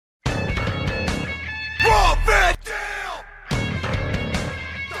Rob Van Dam!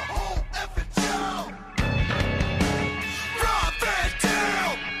 The whole effing show! Rob Van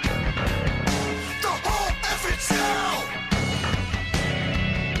Dam! The whole effing show!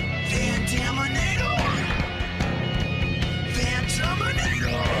 Van Daminator! Van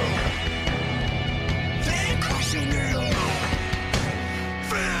Terminator! Van Crushinator!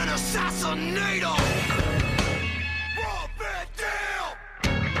 Van Assassinator! Rob Van Dam!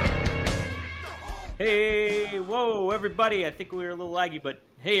 Hey, whoa, everybody. I think we were a little laggy, but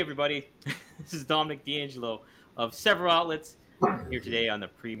hey, everybody. This is Dominic D'Angelo of several outlets here today on the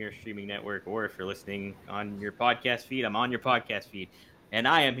Premier Streaming Network, or if you're listening on your podcast feed, I'm on your podcast feed. And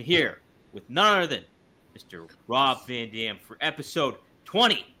I am here with none other than Mr. Rob Van Dam for episode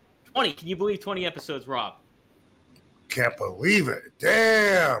 20. 20. Can you believe 20 episodes, Rob? Can't believe it.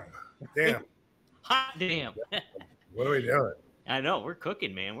 Damn. Hot damn. What are we doing? I know, we're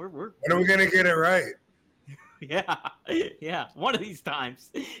cooking, man. We're When are we going to get it right? Yeah. One of these times.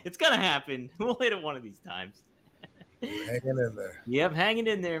 It's going to happen. We'll hit it one of these times. Hanging in there. Yep, hanging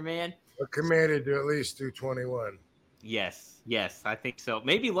in there, man. We're committed to at least do 21. Yes, I think so.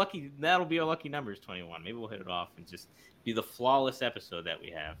 Maybe that'll be our lucky number is 21. Maybe we'll hit it off and just be the flawless episode that we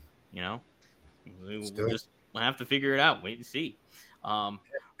have, you know? We'll have to figure it out. Wait and see.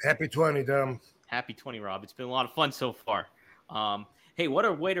 Happy 20, Dom. Happy 20, Rob. It's been a lot of fun so far. Hey, what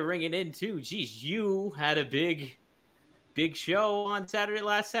a way to ring it in, too. Geez, you had a big show on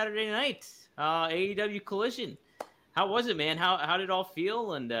last Saturday night. AEW Collision. How was it, man? How did it all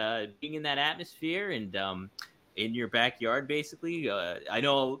feel? And being in that atmosphere and in your backyard, basically. I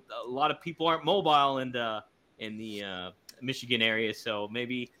know a lot of people aren't mobile in the Michigan area, so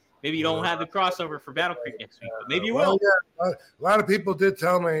maybe you don't have the crossover for Battle Creek next week, but maybe you will. Yeah. A lot of people did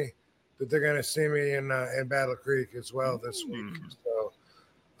tell me that they're going to see me in Battle Creek as well this week.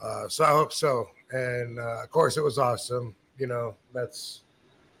 So I hope so. And of course, it was awesome. You know, that's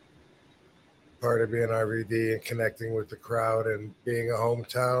part of being RVD and connecting with the crowd and being a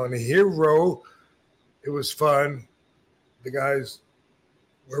hometown hero. It was fun. The guys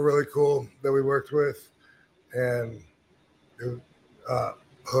were really cool that we worked with. And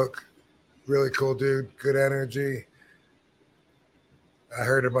Hook, really cool dude, good energy. I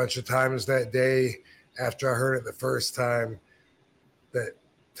heard a bunch of times that day after I heard it the first time that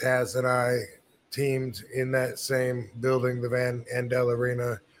Taz and I teamed in that same building, the Van Andel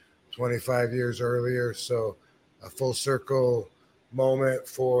Arena, 25 years earlier. So a full circle moment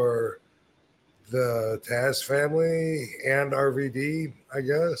for the Taz family and RVD, I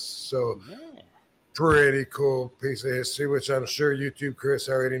guess. So pretty cool piece of history, which I'm sure YouTube Chris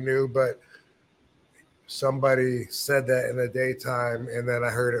already knew, but somebody said that in the daytime, and then I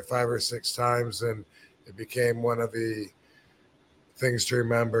heard it 5 or 6 times, and it became one of the things to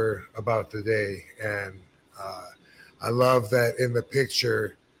remember about the day. And I love that in the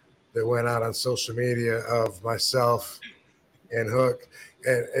picture that went out on social media of myself and Hook,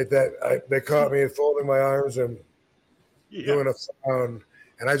 and they caught me folding my arms and doing a frown.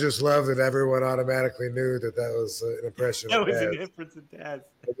 And I just love that everyone automatically knew that was an impression. That was an inference of Taz.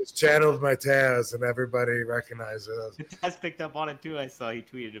 I just channeled my Taz, and everybody recognized it. Taz picked up on it too. I saw he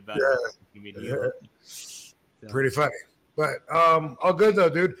tweeted about it. So. Pretty funny, but all good though,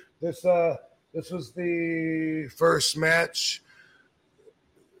 dude. This was the first match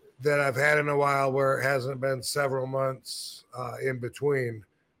that I've had in a while where it hasn't been several months in between,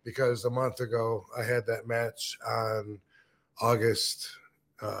 because a month ago I had that match on August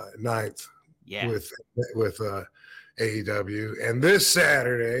 9th with AEW, and this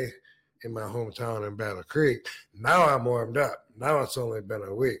Saturday in my hometown in Battle Creek. Now I'm warmed up. Now it's only been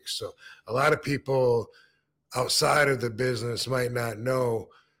a week, so a lot of people outside of the business might not know,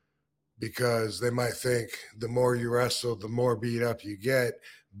 because they might think the more you wrestle, the more beat up you get.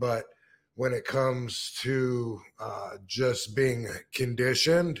 But when it comes to just being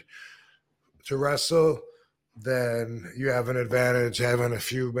conditioned to wrestle, then you have an advantage having a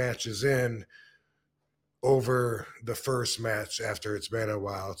few matches in over the first match after it's been a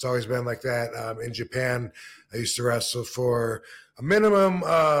while. It's always been like that. In Japan, I used to wrestle for a minimum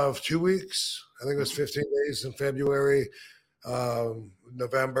of 2 weeks. I think it was 15 days in February.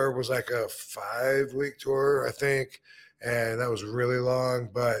 November was like a 5-week tour, I think. And that was really long,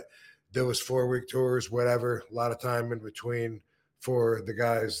 but there was 4-week tours, whatever, a lot of time in between for the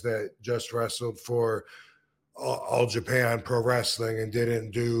guys that just wrestled for All Japan Pro Wrestling and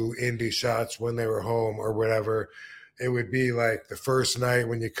didn't do indie shots when they were home or whatever. It would be like the first night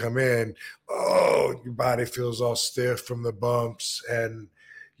when you come in, your body feels all stiff from the bumps, and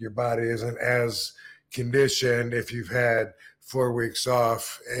your body isn't as conditioned if you've had 4 weeks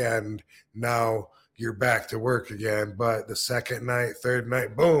off, and now you're back to work again. But the second night, third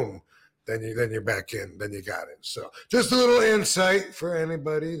night, boom, then you're back in. Then you got it. So just a little insight for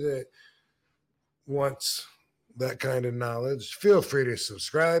anybody that wants that kind of knowledge. Feel free to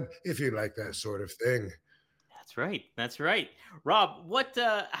subscribe if you like that sort of thing. That's right. That's right. Rob,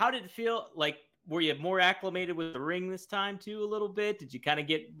 how did it feel? Like, were you more acclimated with the ring this time too, a little bit? Did you kind of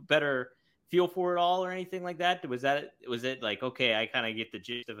get better feel for it all or anything like that? Was it like, okay, I kind of get the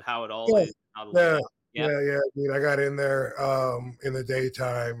gist of how it all is? Yeah. I mean, I got in there in the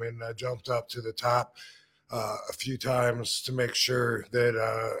daytime and I jumped up to the top a few times to make sure that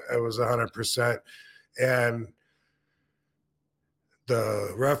I was 100%. And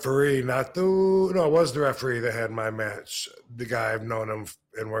the referee, it was the referee that had my match. The guy, I've known him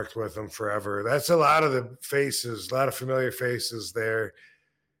and worked with him forever. That's a lot of the faces, a lot of familiar faces there,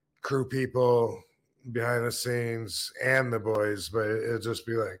 crew people behind the scenes and the boys. But it'll just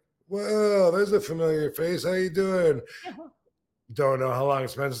be like, whoa, there's a familiar face. How you doing? Don't know how long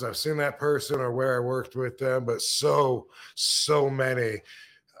it's been since I've seen that person or where I worked with them, but so many.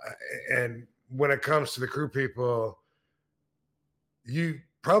 And when it comes to the crew people, you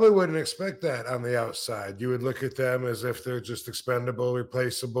probably wouldn't expect that on the outside. You would look at them as if they're just expendable,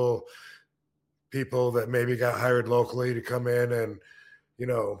 replaceable people that maybe got hired locally to come in and,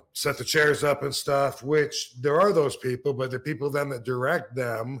 set the chairs up and stuff, which there are those people, but the people then that direct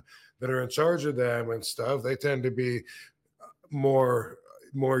them, that are in charge of them and stuff, they tend to be more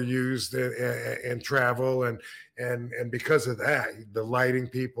used in travel. And because of that, the lighting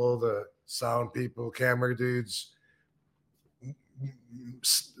people, the sound people, camera dudes,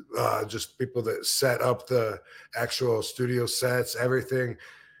 just people that set up the actual studio sets, everything.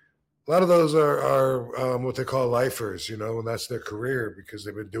 A lot of those are what they call lifers, and that's their career because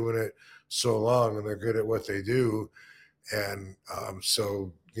they've been doing it so long and they're good at what they do. And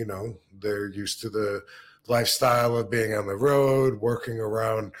so, they're used to the lifestyle of being on the road, working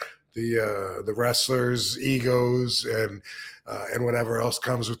around the wrestlers' egos and whatever else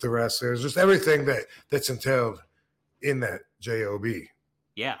comes with the wrestlers, just everything that's entailed in that job.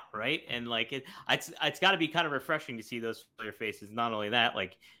 Yeah, right. And like it's got to be kind of refreshing to see those familiar faces. Not only that,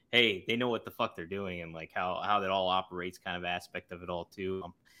 like, hey, they know what the fuck they're doing and like how that all operates, kind of aspect of it all too.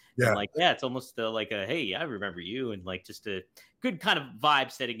 And like, yeah, it's almost like a, hey, I remember you, and like just a good kind of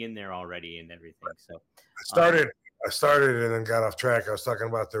vibe setting in there already and everything. So I started and then got off track. I was talking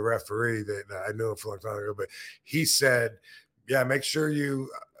about the referee that I knew him for a long time ago, but he said, yeah, make sure you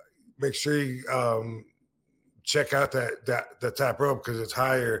check out the top rope because it's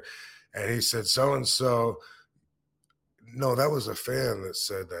higher. And he said, so-and-so, no, that was a fan that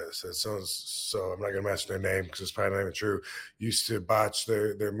said that. It said so I'm not going to mention their name because it's probably not even true. Used to botch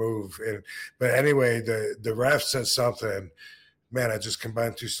their move. But anyway, the ref said something. Man, I just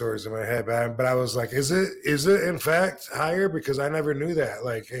combined two stories in my head. But I was like, is it in fact higher? Because I never knew that.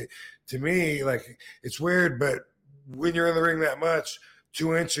 Like, to me, like, it's weird. But when you're in the ring that much,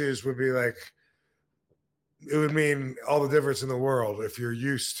 2 inches would be like, it would mean all the difference in the world if you're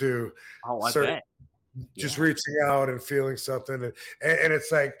used to just reaching out and feeling something. And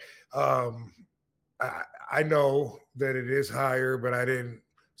it's like, I know that it is higher, but I didn't.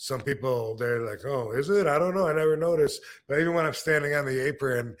 Some people, they're like, oh, is it? I don't know. I never noticed. But even when I'm standing on the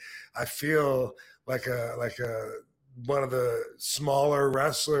apron, I feel like one of the smaller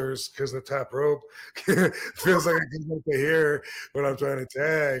wrestlers because the top rope feels like I can get to here when I'm trying to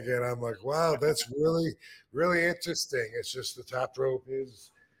tag. And I'm like, wow, that's really, really interesting. It's just the top rope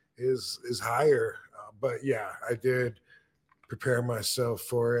is higher. But yeah, I did prepare myself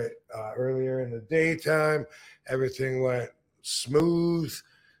for it earlier in the daytime. Everything went smooth.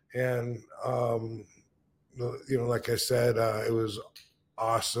 And, like I said, it was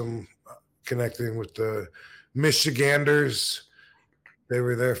awesome connecting with the Michiganders. They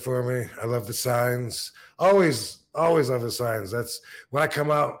were there for me. I love the signs. Always love the signs. That's when I come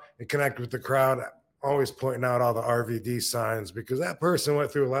out and connect with the crowd, I'm always pointing out all the RVD signs because that person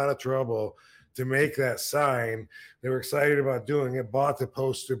went through a lot of trouble to make that sign. They were excited about doing it, bought the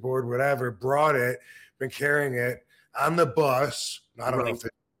poster board, whatever, brought it, been carrying it on the bus. I don't know if it's a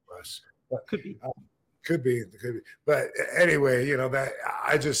bus. But, could be. But anyway, that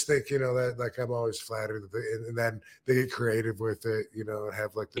I just think, that like I'm always flattered and then they get creative with it, and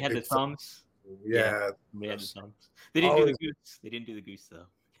have like the big thumbs. Yeah. They had the thumbs. They didn't do the goose. They didn't do the goose though.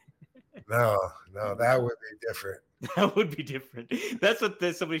 No, that would be different. That would be different. That's what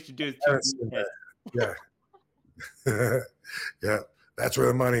somebody should do. Yeah. Yeah. That's where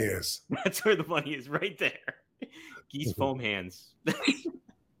the money is. That's where the money is, right there. Geese foam hands.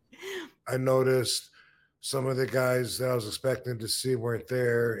 I noticed some of the guys that I was expecting to see weren't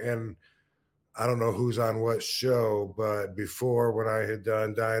there, and I don't know who's on what show, but before when I had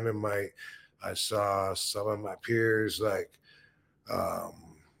done Dynamite, I saw some of my peers like, um,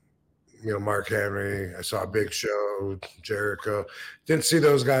 Mark Henry. I saw Big Show, Jericho. Didn't see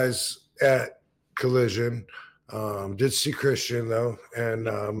those guys at Collision. Did see Christian though, and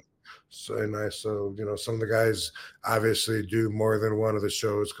some of the guys obviously do more than one of the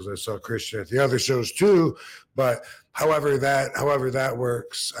shows because I saw Christian at the other shows too. But however that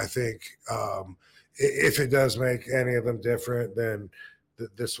works, I think if it does make any of them different, then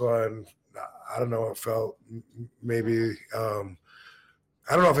this one, I don't know. It felt maybe.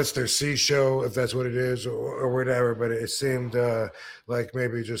 I don't know if it's their C show, if that's what it is, or whatever, but it seemed like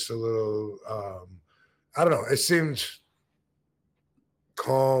maybe just a little, I don't know. It seemed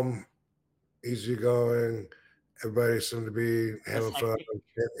calm, easygoing. Everybody seemed to be having fun,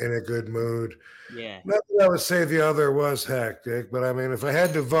 in a good mood. Yeah. Not that I would say the other was hectic, but I mean, if I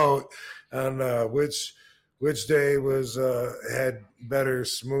had to vote on which day was had better,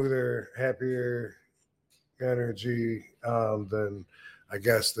 smoother, happier energy, then I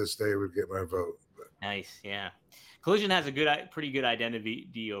guess this day would get my vote. But Nice. Yeah. Collision has a pretty good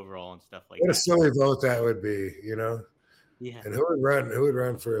identity overall and stuff like what a that. silly vote that would be, Yeah. And who would run? Who would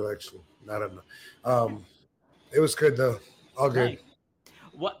run for election? I don't know. It was good though. All good. Nice.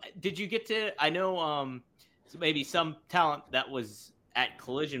 What did you get to? I know so maybe some talent that was at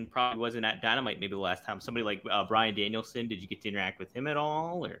Collision probably wasn't at Dynamite maybe the last time. Somebody like Brian Danielson, did you get to interact with him at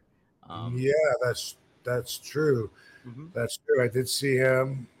all? Or Yeah, that's true. Mhm. That's true. I did see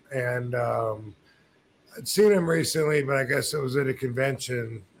him, and I'd seen him recently, but I guess it was at a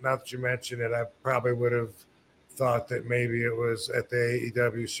convention. Not that you mentioned it, I probably would have thought that maybe it was at the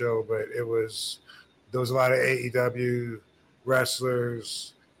AEW show, but there was a lot of AEW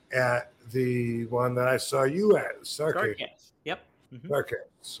wrestlers at the one that I saw you at, Starcade. Starcast. Yep. Mhm. Starcade.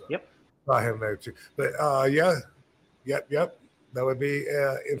 So Yep. saw him there too. But yeah, yep. That would be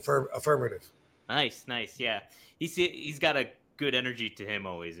affirmative. Nice. Yeah. He's got a good energy to him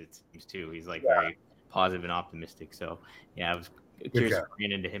always. It seems too. He's like Yeah. very positive and optimistic. So yeah, I was Good curious guy. to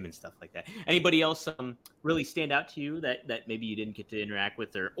ran into him and stuff like that. Anybody else really stand out to you that maybe you didn't get to interact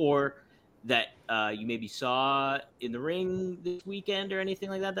with or that you maybe saw in the ring this weekend or anything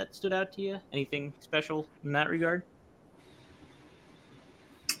like that stood out to you? Anything special in that regard?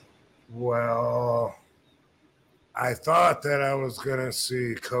 Well, I thought that I was gonna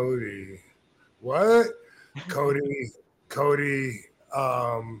see Cody. What? Cody,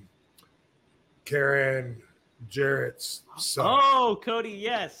 Karen Jarrett's son. Oh, Cody,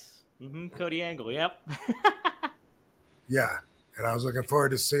 yes. Cody Angle, yep. Yeah. And I was looking forward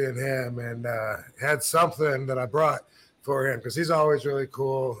to seeing him, and had something that I brought for him because he's always really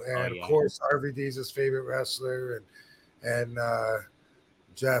cool. And yeah. Of course, RVD is his favorite wrestler, and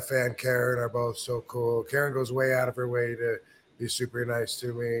Jeff and Karen are both so cool. Karen goes way out of her way to be super nice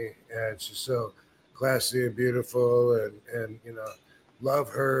to me, and she's so classy and beautiful, and love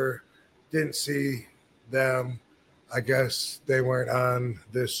her. Didn't see them. I guess they weren't on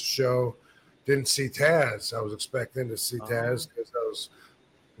this show. Didn't see Taz. I was expecting to see Taz because I was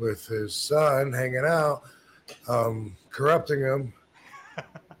with his son hanging out, corrupting him.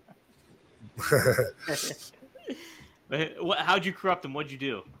 How'd you corrupt him? What'd you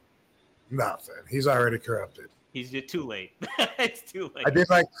do? Nothing. He's already corrupted. He's too late. It's too late. I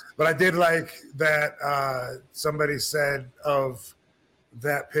did like that somebody said of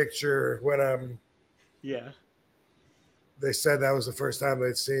that picture when Yeah. they said that was the first time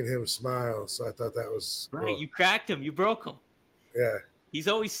they'd seen him smile. So I thought that was Right. cool. You cracked him. You broke him. Yeah. He's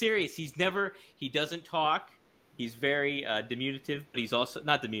always serious. He doesn't talk. He's very diminutive, but he's also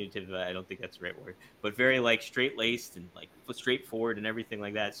not diminutive. I don't think that's the right word, but very like straight laced and like straightforward and everything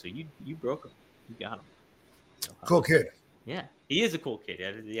like that. So you broke him. You got him. So, Cool kid. Yeah, he is a cool kid.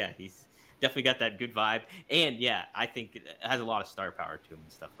 Yeah, he's definitely got that good vibe, and yeah, I think it has a lot of star power to him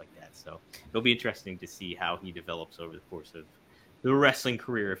and stuff like that. So it'll be interesting to see how he develops over the course of the wrestling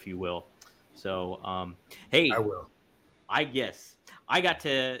career, if you will. So, hey, I will. I guess I got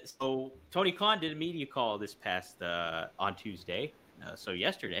to. So Tony Khan did a media call this past on Tuesday, so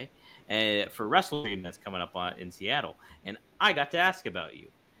yesterday, for WrestleMania that's coming up in Seattle, and I got to ask about you,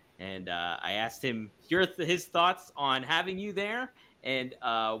 and I asked him his thoughts on having you there, and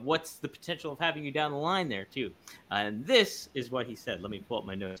what's the potential of having you down the line there too. And this is what he said. Let me pull up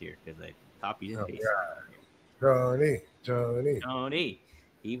my notes here because I copied and pasted. Tony.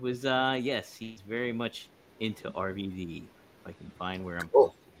 He was yes, he's very much into RVD. If I can find where I'm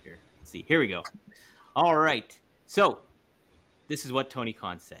here. Let's see. Here we go. All right. So this is what Tony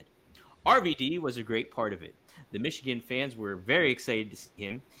Khan said. RVD was a great part of it. The Michigan fans were very excited to see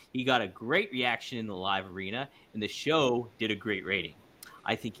him. He got a great reaction in the live arena, and the show did a great rating.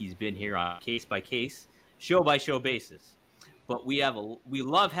 I think he's been here on a case by case, show by show basis. But we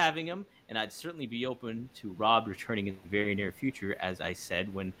love having him, and I'd certainly be open to Rob returning in the very near future, as I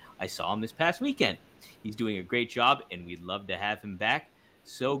said when I saw him this past weekend. He's doing a great job, and we'd love to have him back.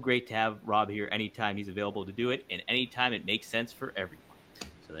 So great to have Rob here anytime he's available to do it, and anytime it makes sense for everyone.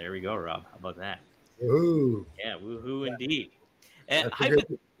 So there we go, Rob. How about that? Ooh. Yeah, woohoo indeed. And That's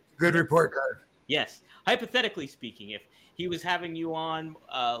a good report card. yes, hypothetically speaking, if he was having you on,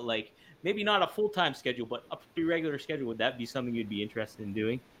 like maybe not a full-time schedule, but a pretty regular schedule, would that be something you'd be interested in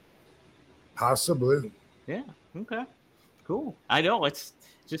doing? Possibly. Yeah. Okay. Cool. I know it's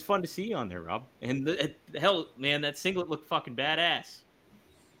just fun to see you on there, Rob. And hell, man, that singlet looked fucking badass.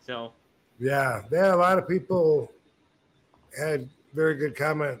 So. Yeah, a lot of people had very good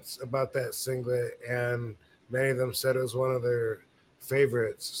comments about that singlet, and many of them said it was one of their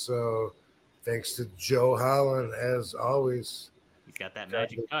favorites. So, thanks to Joe Holland, as always. He's got that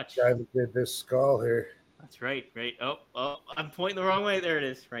magic touch. Guy that did this skull here. That's right. Right. Oh, I'm pointing the wrong way. There it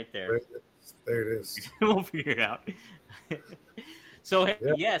is. Right there. There it is. We'll figure it out. So, hey,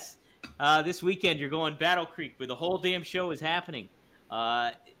 Yeah. yes, this weekend you're going Battle Creek, where the whole damn show is happening.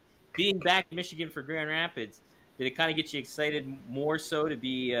 Being back in Michigan for Grand Rapids, did it kind of get you excited more so to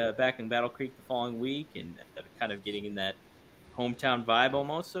be back in Battle Creek the following week and kind of getting in that hometown vibe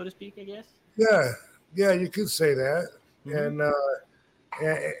almost, so to speak, I guess? Yeah, you could say that. Mhm.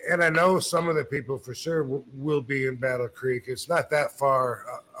 And I know some of the people for sure will be in Battle Creek. It's not that far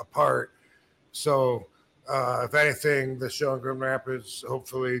apart. So, if anything, the show in Grand Rapids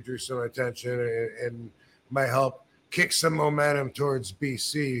hopefully drew some attention and might help kick some momentum towards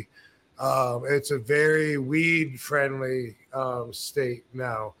BC. It's a very weed-friendly state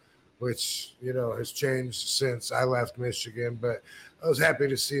now, which, has changed since I left Michigan. But I was happy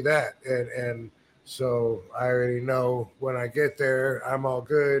to see that. And so I already know when I get there, I'm all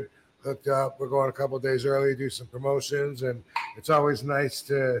good, hooked up. We're going a couple of days early, do some promotions. And it's always nice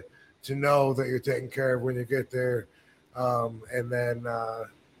to know that you're taken care of when you get there. And then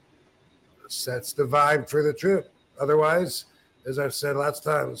sets the vibe for the trip. Otherwise, as I've said lots of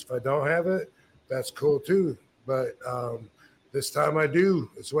times, if I don't have it, that's cool too. But this time I do.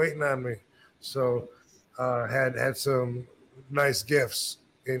 It's waiting on me. So had some nice gifts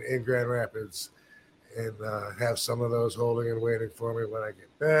in Grand Rapids, and have some of those holding and waiting for me when I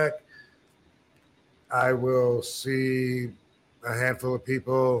get back. I will see a handful of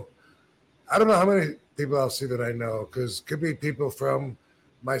people. I don't know how many people I'll see that I know, because it could be people from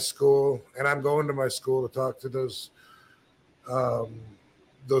my school, and I'm going to my school to talk to those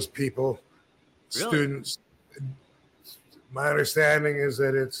people, Really? students. My understanding is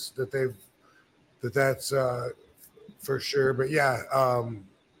that that's for sure. But yeah,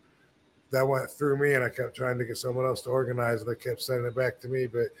 that went through me, and I kept trying to get someone else to organize, and they kept sending it back to me.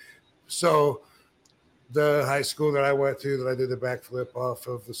 But so the high school that I went to, that I did the backflip off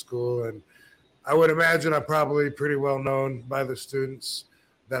of the school, and I would imagine I'm probably pretty well known by the students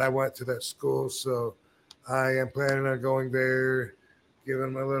that I went to that school. So I am planning on going there,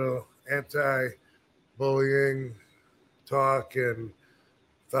 giving my little anti-bullying talk and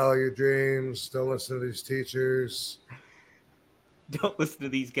follow your dreams. Don't listen to these teachers. Don't listen to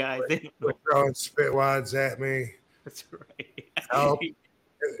these guys. They don't know. They're throwing spit wads at me. That's right. Help.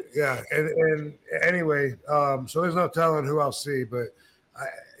 Yeah. And anyway, so there's no telling who I'll see, but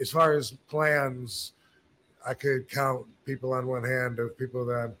as far as plans, I could count people on one hand of people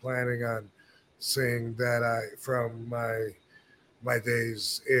that I'm planning on seeing from my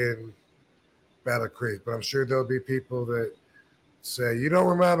days in Battle Creek. But I'm sure there'll be people that say, "You don't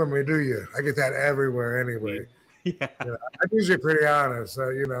remember me, do you?" I get that everywhere anyway. Yeah. I'm usually pretty honest,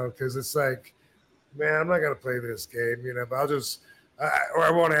 because it's like, man, I'm not gonna play this game, but I'll just, or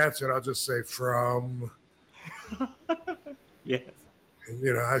I won't answer it. I'll just say from. Yes.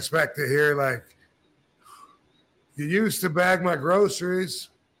 And, I expect to hear like, "You used to bag my groceries.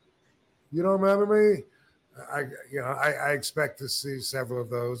 You don't remember me?" I expect to see several of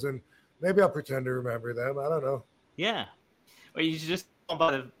those, and maybe I'll pretend to remember them. I don't know. Yeah. Or you should just call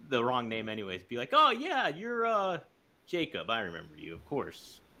by the wrong name anyways. Be like, "Oh yeah, you're Jacob. I remember you, of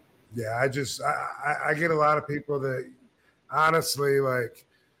course." Yeah, I get a lot of people that honestly, like,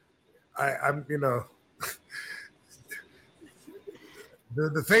 I'm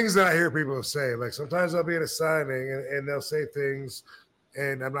the things that I hear people say, like sometimes I'll be at a signing and they'll say things,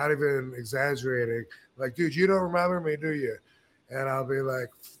 and I'm not even exaggerating. Like, "Dude, you don't remember me, do you?" And I'll be like,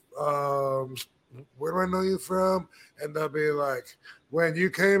 "Where do I know you from?" And they'll be like, "When you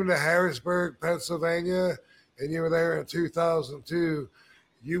came to Harrisburg, Pennsylvania, and you were there in 2002.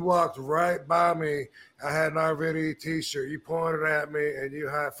 You walked right by me. I had an RVD T-shirt. You pointed at me and you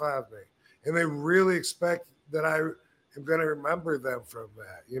high-fived me. And they really expect that I am going to remember them from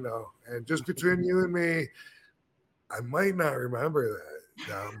that, you know. And just between you and me, I might not remember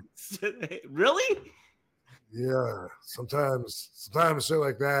that. Really? Yeah. Sometimes shit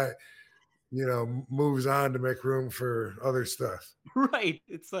like that, you know, moves on to make room for other stuff. Right.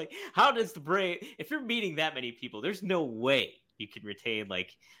 It's like, how does the brain, if you're meeting that many people, there's no way you can retain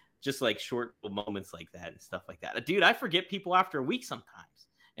like just like short moments like that and stuff like that. Dude, I forget people after a week sometimes.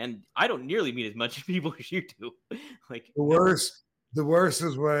 And I don't nearly meet as much people as you do. Like the worst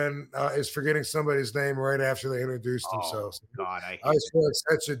is when is forgetting somebody's name right after they introduced themselves. God, I always feel like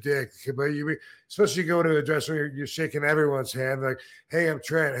such a dick. But especially you go to a dress where you're shaking everyone's hand, like, "Hey, I'm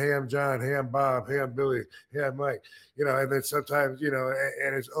Trent. Hey, I'm John. Hey, I'm Bob. Hey, I'm Billy. Hey, I'm Mike." You know, and then sometimes you know,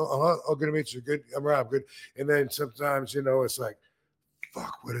 and it's good to meet you. Good, I'm Rob. Good, and then sometimes you know, it's like,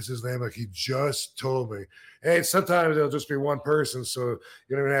 fuck, what is his name? Like he just told me. And sometimes it'll just be one person, so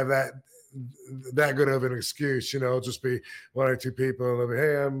you don't even have that good of an excuse, you know. It'll just be one or two people, and they'll be,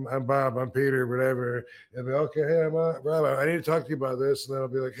 "Hey, I'm Bob, I'm Peter, whatever." And be, "Okay, hey, I'm Rob. I need to talk to you about this." And then I'll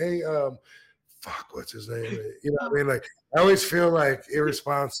be like, "Hey, fuck, what's his name?" You know what I mean? Like I always feel like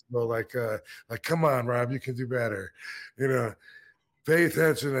irresponsible, like come on, Rob, you can do better. You know, pay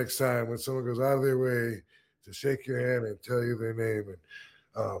attention next time when someone goes out of their way to shake your hand and tell you their name.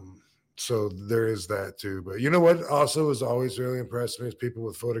 And so there is that too. But you know what also has always really impressed me is people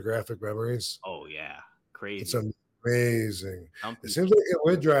with photographic memories. Oh yeah, crazy. It's amazing. It seems like it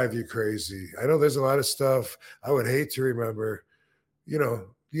would drive you crazy. I know there's a lot of stuff I would hate to remember. You know,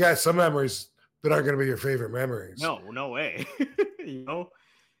 you got some memories that aren't going to be your favorite memories. No way. You know,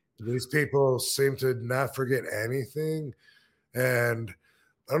 these people seem to not forget anything. And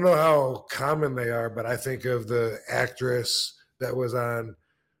I don't know how common they are, but I think of the actress that was on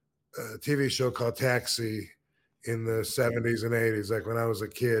a TV show called Taxi in the 70s and 80s, like when I was a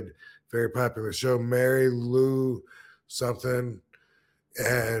kid, very popular show, Mary Lou something.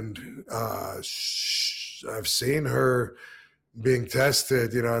 And I've seen her being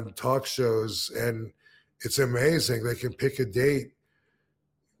tested, you know, on talk shows, and it's amazing. They can pick a date,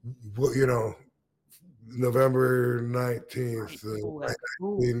 you know, November 19th,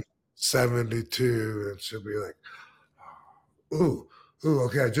 1972, and she'll be like, ooh,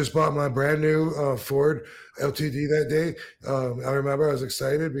 okay, I just bought my brand new Ford LTD that day. I remember I was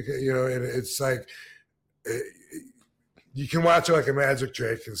excited because, you know, and it's like, you can watch it like a magic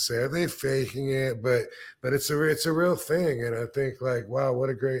trick and say, are they faking it? But it's a real thing. And I think like, wow, what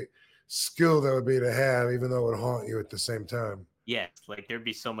a great skill that would be to have, even though it would haunt you at the same time. Yes, like there'd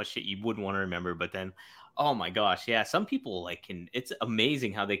be so much shit you wouldn't want to remember, but then, oh my gosh, yeah, some people like it's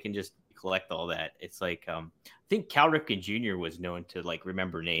amazing how they can just collect all that. It's like, I think Cal Ripken Jr. was known to like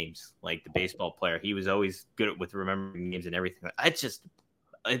remember names, like the baseball player. He was always good with remembering names and everything.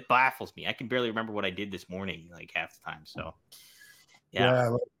 It baffles me. I can barely remember what I did this morning, like half the time. So, yeah.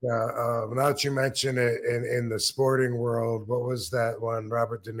 Now that you mention it in the sporting world, what was that one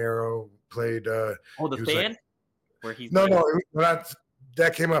Robert De Niro played? The Fan? Like, where he's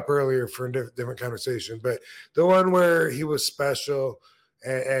that came up earlier for a different conversation, but the one where he was special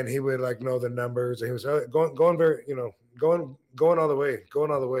and he would like know the numbers and he was going very, you know, going all the way,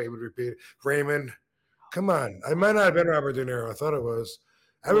 he would repeat, Raymond, come on. I might not have been Robert De Niro. I thought it was.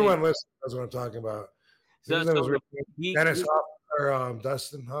 Everyone listening knows what I'm talking about. Dennis Hoffman or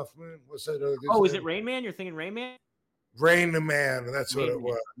Dustin Hoffman. What's that other dude's name? Is it Rain Man? You're thinking Rain Man? Rain Man. That's what it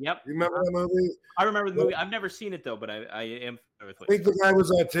was. Yep. You remember that movie? I remember the movie. I've never seen it though, but I am familiar with it. I think the guy was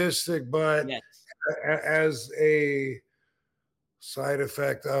autistic, but as a side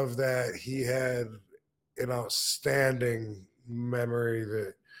effect of that, he had an outstanding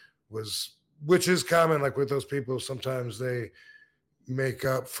memory which is common. Like with those people, sometimes they make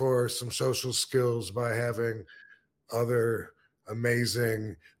up for some social skills by having other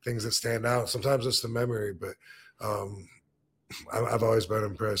amazing things that stand out. Sometimes it's the memory, but I've always been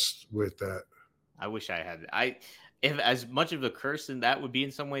impressed with that. I wish I had it. If as much of a curse in that would be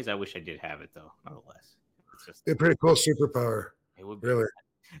in some ways, I wish I did have it though. Nonetheless, it's just a pretty cool superpower. It would be, really.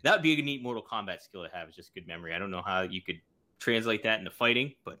 That would be a neat Mortal Kombat skill to have. It's just good memory. I don't know how you could translate that into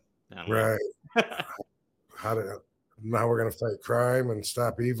fighting, but right. Now we're gonna fight crime and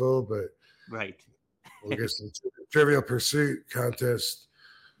stop evil, but right. We'll get some Trivial Pursuit contest.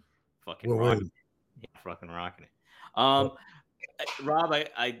 Fucking rocking it. Yeah, fucking rocking it. Rob, I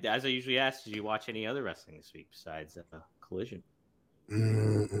as I usually ask, did you watch any other wrestling this week besides Collision?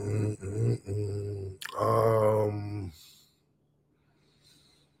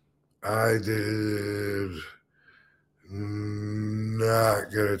 I did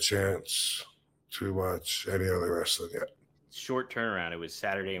Not get a chance to watch any other wrestling yet. Short turnaround. It was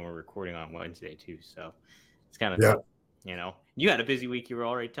Saturday, and we're recording on Wednesday too, so it's kind of Yeah. you know. You had a busy week. You were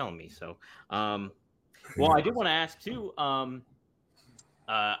already telling me. So, well, I did want to ask too.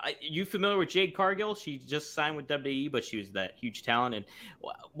 You familiar with Jade Cargill? She just signed with WWE, but she was that huge talent. And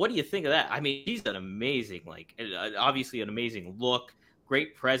what do you think of that? I mean, she's an amazing, like, obviously an amazing look,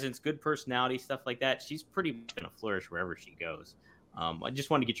 great presence, good personality, stuff like that. She's pretty much gonna flourish wherever she goes. I just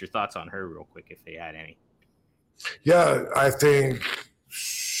want to get your thoughts on her real quick, if they had any. Yeah, I think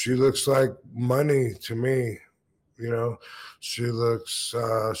she looks like money to me. You know, she looks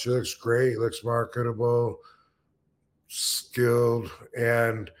great, looks marketable, skilled,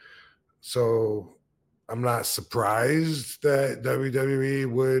 and so I'm not surprised that WWE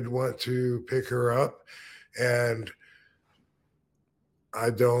would want to pick her up, and I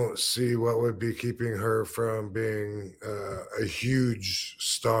don't see what would be keeping her from being a huge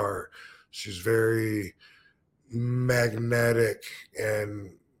star. She's very magnetic,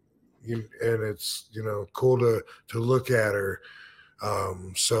 and it's cool to look at her.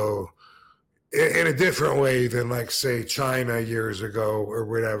 So in a different way than, like, say, China years ago or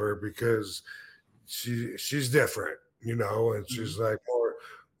whatever, because she's different, and she's like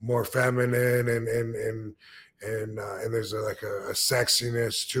more feminine, and there's like a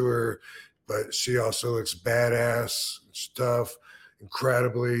sexiness to her, but she also looks badass, tough,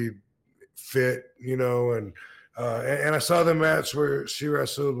 incredibly fit, and I saw the match where she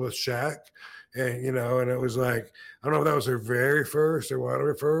wrestled with Shaq, and and it was like, I don't know if that was her very first or one of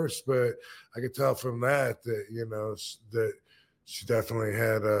her first, but I could tell from that that she definitely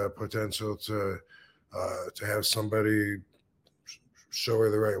had potential to have somebody show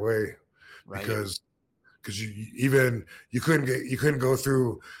her the right way, Right. because you couldn't go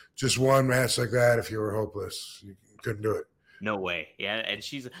through just one match like that if you were hopeless. You couldn't do it. No way. Yeah, and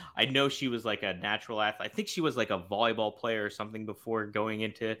I know she was like a natural athlete. I think she was like a volleyball player or something before going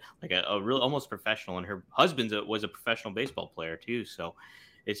into like a real almost professional, and her husband was a professional baseball player too. So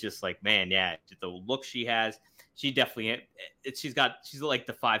it's just like, man, yeah, the look she has, she definitely she's like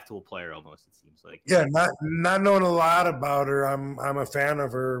the 5-tool player almost, it seems like. Yeah, not knowing a lot about her, I'm a fan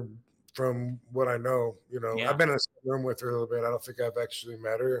of her from what I know. Yeah. I've been in a room with her a little bit. I don't think I've actually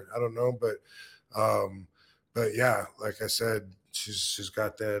met her. I don't know, but yeah, like I said, she's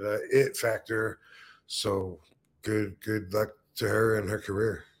got that it factor. So good luck to her in her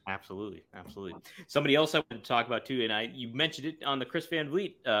career. Absolutely. Somebody else I wanted to talk about too, and you mentioned it on the Chris Van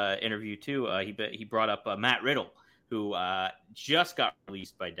Vliet interview too. He brought up Matt Riddle, who just got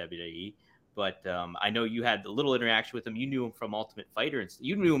released by WWE. But I know you had a little interaction with him. You knew him from Ultimate Fighter, and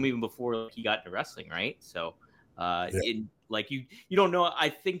you knew him even before he got into wrestling, right? So, you don't know. I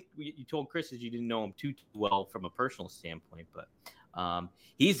think you told Chris that you didn't know him too well from a personal standpoint, but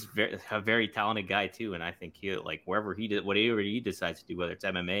he's a very talented guy too. And I think whatever he decides to do, whether it's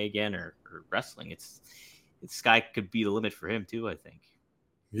MMA again or wrestling, sky could be the limit for him too, I think.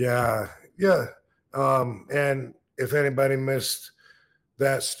 Yeah. And if anybody missed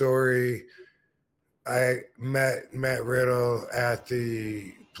that story, I met Matt Riddle at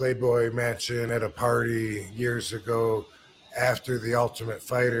the Playboy Mansion at a party years ago after the Ultimate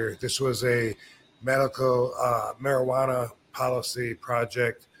Fighter. This was a medical marijuana policy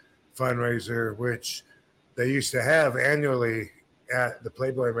project fundraiser, which they used to have annually at the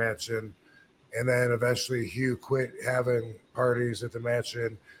Playboy Mansion. And then eventually Hugh quit having parties at the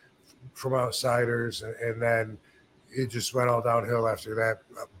mansion from outsiders. And then it just went all downhill after that.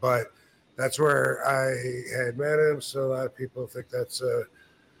 But that's where I had met him. So a lot of people think that's a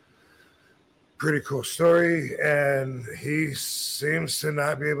pretty cool story. And he seems to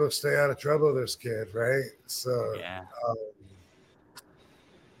not be able to stay out of trouble, this kid, right? So, yeah.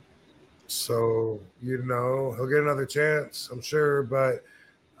 So, he'll get another chance, I'm sure. But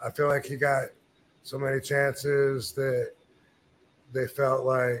I feel like he got so many chances that they felt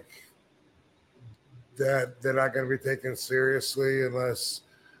like that they're not going to be taken seriously unless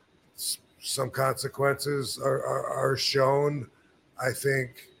some consequences are shown. I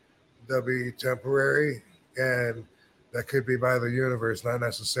think they'll be temporary, and that could be by the universe, not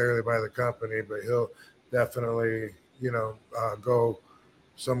necessarily by the company, but he'll definitely, go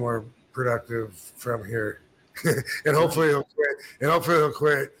somewhere productive from here. And hopefully he'll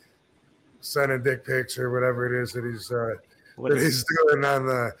quit sending dick pics or whatever it is that he's doing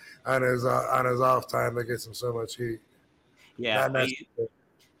on his off time that gets him so much heat. Yeah,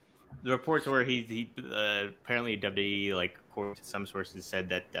 the reports were he apparently WWE, like according to some sources, said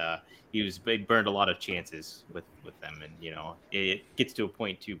that he burned a lot of chances with them, and it gets to a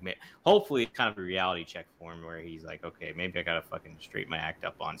point too. Hopefully, it's kind of a reality check for him where he's like, okay, maybe I gotta fucking straighten my act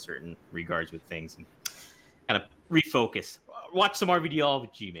up on certain regards with things and kind of refocus. Watch some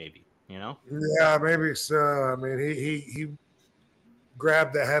RVD maybe. Yeah, maybe so. I mean, he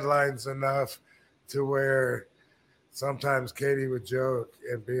grabbed the headlines enough to where sometimes Katie would joke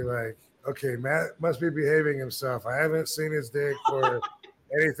and be like, okay, Matt must be behaving himself. I haven't seen his dick for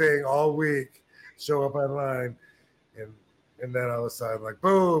anything all week show up online. And then all of a sudden, like,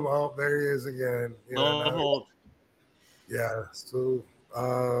 boom, oh, there he is again. Yeah. So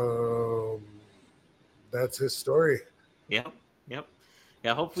that's his story. Yep.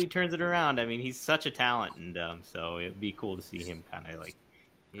 Yeah, hopefully he turns it around. I mean, he's such a talent, and so it'd be cool to see him kind of like.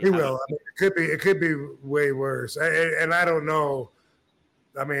 He will. I mean, it could be way worse, and I don't know.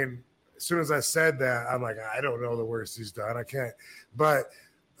 I mean, as soon as I said that, I'm like, I don't know the worst he's done. I can't. But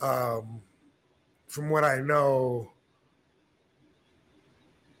from what I know,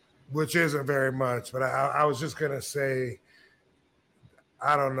 which isn't very much, but I was just gonna say,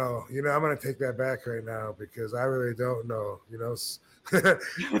 I don't know. I'm gonna take that back right now because I really don't know. I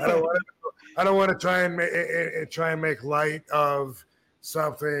don't want to try and make light of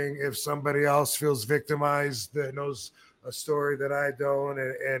something if somebody else feels victimized that knows a story that I don't,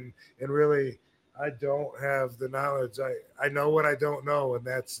 and really I don't have the knowledge. I know what I don't know, and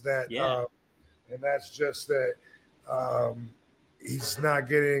that's that. Yeah. And that's just that he's not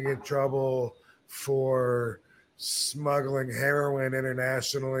getting in trouble for smuggling heroin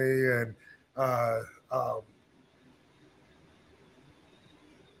internationally and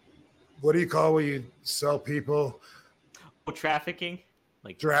what do you call when you sell people? Trafficking,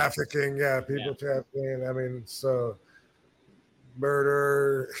 like trafficking. Yeah, people trafficking. I mean, so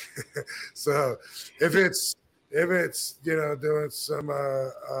murder. So if it's doing some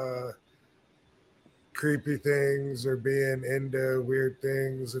creepy things or being into weird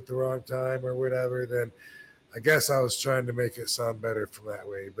things at the wrong time or whatever, then I guess I was trying to make it sound better from that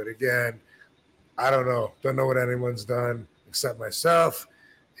way. But again, I don't know. Don't know what anyone's done except myself.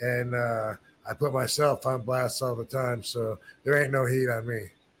 And I put myself on blast all the time, so there ain't no heat on me.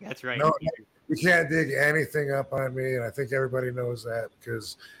 That's right. No, you can't dig anything up on me, and I think everybody knows that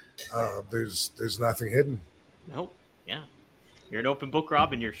because there's nothing hidden. Nope. Yeah. You're an open book,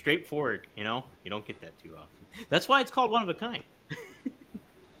 Rob, and you're straightforward. You don't get that too often. That's why it's called one of a kind.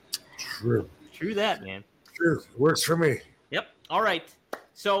 True that, man. True. Works for me. Yep. All right.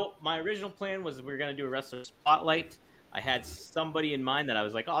 So my original plan was we were going to do a wrestler spotlight. I had somebody in mind that I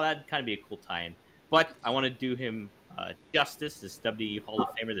was like, oh, that'd kind of be a cool tie-in. But I want to do him justice, this WWE Hall of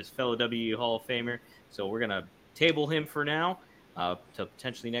Famer, this fellow WWE Hall of Famer. So we're going to table him for now to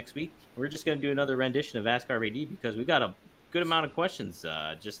potentially next week. We're just going to do another rendition of Ask RVD because we got a good amount of questions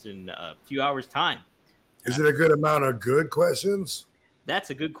just in a few hours' time. Is it a good amount of good questions? That's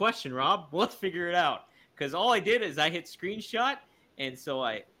a good question, Rob. Let's figure it out. Because all I did is I hit screenshot, and so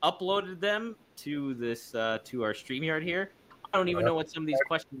I uploaded them to this to our StreamYard here. I don't even know what some of these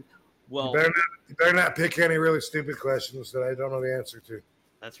questions. Well, you better not pick any really stupid questions that I don't know the answer to.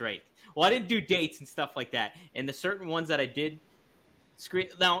 That's right. Well, I didn't do dates and stuff like that, and the certain ones that I did screen.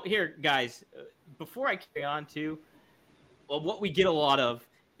 Now, here, guys, before I carry on to, well, what we get a lot of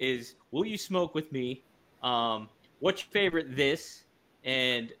is, will you smoke with me? What's your favorite this?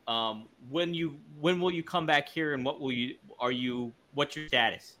 And when will you come back here? And what's your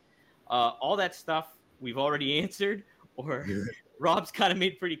status? All that stuff we've already answered, or Rob's kind of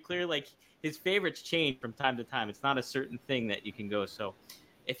made pretty clear, like his favorites change from time to time. It's not a certain thing that you can go. So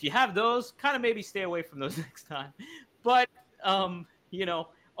if you have those, kind of maybe stay away from those next time. But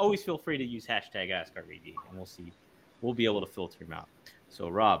always feel free to use hashtag AskRVD, and we'll be able to filter them out. So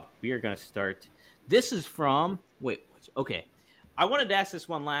Rob, we are going to start. This is from okay. I wanted to ask this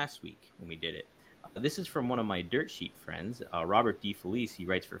one last week when we did it. This is from one of my dirt sheet friends, Robert D. Felice. He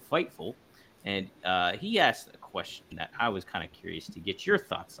writes for Fightful, and he asked a question that I was kind of curious to get your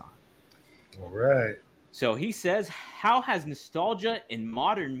thoughts on. All right. So he says, how has nostalgia in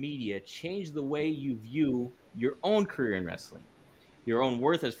modern media changed the way you view your own career in wrestling? Your own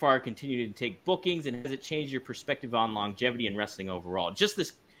worth as far as continuing to take bookings, and has it changed your perspective on longevity in wrestling overall? Just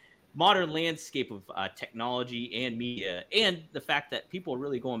this modern landscape of technology and media, and the fact that people are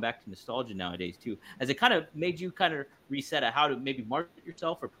really going back to nostalgia nowadays too. Has it kind of made you kind of reset how to maybe market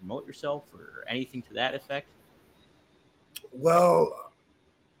yourself or promote yourself or anything to that effect? Well,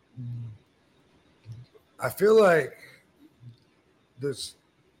 I feel like there's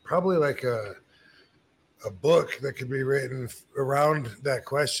probably like a a book that could be written around that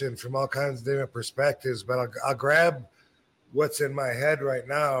question from all kinds of different perspectives, but I'll grab what's in my head right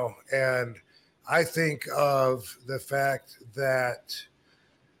now. And I think of the fact that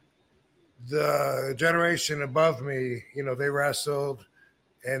the generation above me, you know, they wrestled,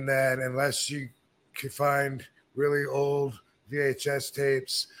 and then unless you could find really old VHS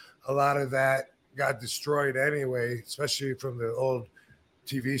tapes, a lot of that got destroyed anyway, especially from the old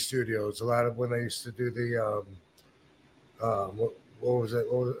TV studios. A lot of when they used to do the what was it?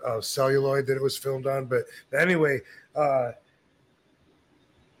 Celluloid that it was filmed on. But anyway,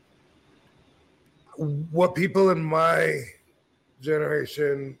 what people in my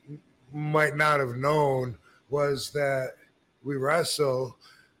generation might not have known was that we wrestle,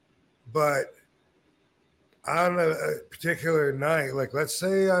 but on a particular night, like let's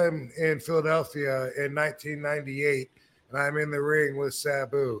say I'm in Philadelphia in 1998 and I'm in the ring with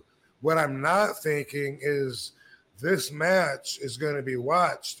Sabu, what I'm not thinking is this match is going to be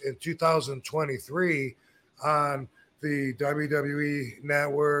watched in 2023 on the WWE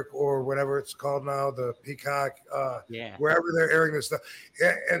network or whatever it's called now, the Peacock, wherever they're airing this stuff.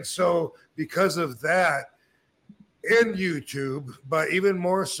 And so because of that, in YouTube, but even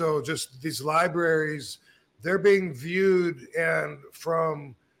more so, just these libraries, they're being viewed, and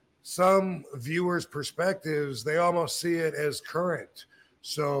from some viewers' perspectives, they almost see it as current.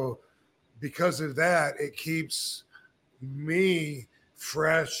 So because of that, it keeps me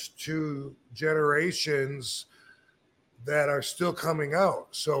fresh to generations that are still coming out.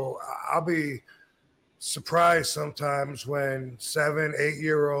 So I'll be surprised sometimes when 7,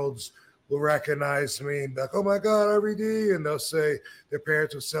 8-year-olds will recognize me and be like, oh my God, RVD. And they'll say, their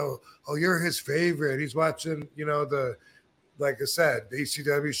parents will say, oh, you're his favorite. He's watching, you know, like I said, the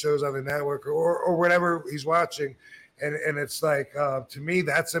ECW shows on the network or whatever he's watching. And it's like, to me,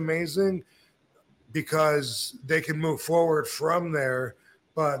 that's amazing because they can move forward from there,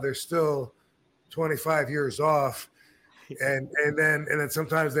 but they're still 25 years off. And then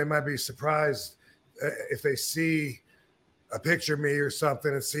sometimes they might be surprised if they see a picture of me or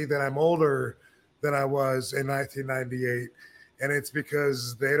something and see that I'm older than I was in 1998. And it's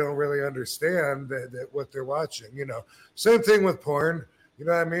because they don't really understand that what they're watching, you know. Same thing with porn. You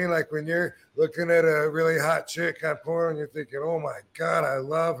know what I mean? Like when you're looking at a really hot chick on porn, you're thinking, oh my God, I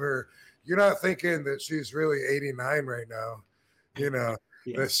love her. You're not thinking that she's really 89 right now, you know,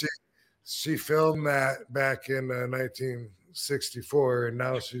 that she filmed that back in 1964 and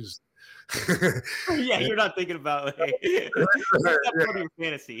now she's you're not thinking about that's part of your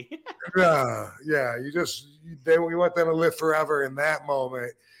fantasy. We want them to live forever in that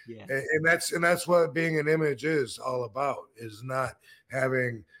moment. And that's what being an image is all about, is not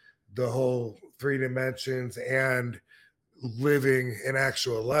having the whole 3 dimensions and living an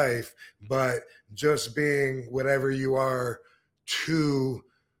actual life, but just being whatever you are to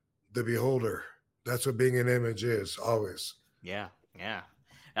the beholder. That's what being an image is always. Yeah.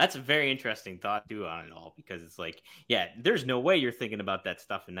 That's a very interesting thought too on it all, because it's like, there's no way you're thinking about that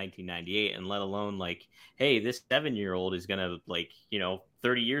stuff in 1998, and let alone like, hey, this 7-year-old is gonna, like, you know,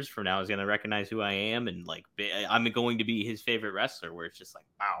 30 years from now is gonna recognize who I am, and like I'm going to be his favorite wrestler. Where it's just like,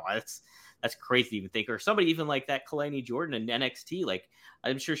 wow, that's crazy to even think. Or somebody even like that Kalani Jordan in NXT, like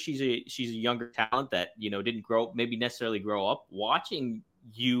I'm sure she's a younger talent that, you know, didn't maybe necessarily grow up watching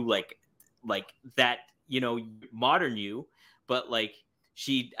you like that, you know, modern you, but like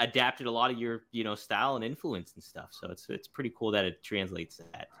she adapted a lot of your, you know, style and influence and stuff. So it's pretty cool that it translates to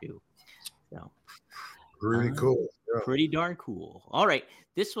that too. So pretty cool. Yeah. Pretty darn cool. All right.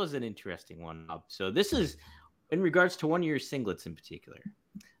 This was an interesting one. So this is in regards to one of your singlets in particular.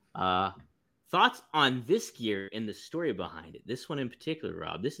 Thoughts on this gear and the story behind it. This one in particular,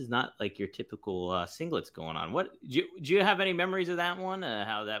 Rob. This is not like your typical singlets going on. What do you have any memories of that one?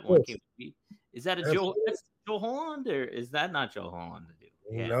 How that one came to be? Is that Joe Holland, or is that not Joe Holland to do?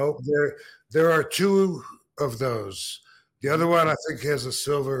 Yeah. No, there are 2 of those. The other one I think has a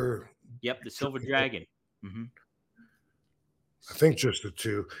silver. Yep, the Silver Dragon. Mm-hmm. I think just the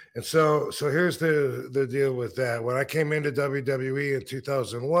 2. And so here's the deal with that. When I came into WWE in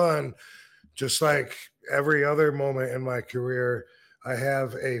 2001, just like every other moment in my career, I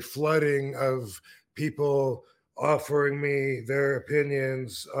have a flooding of people offering me their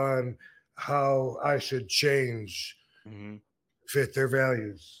opinions on how I should change, fit their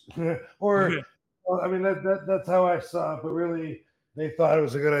values. Or, well, I mean, that's how I saw it, but really they thought it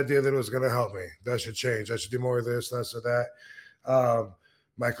was a good idea that it was going to help me. That should change. I should do more of this, less of that.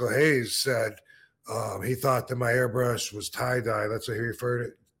 Michael Hayes said he thought that my airbrush was tie-dye. That's what he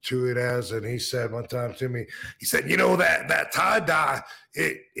referred to it as, and he said one time to me, he said, you know, that tie-dye,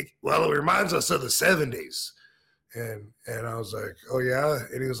 it reminds us of the 70s. And I was like, oh yeah?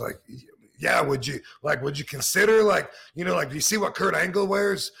 And he was like, yeah, would you consider, like, you know, like, do you see what Kurt Angle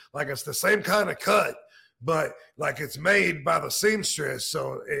wears? Like, it's the same kind of cut, but like it's made by the seamstress.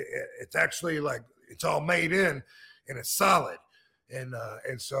 So it's actually like, it's all made in and it's solid.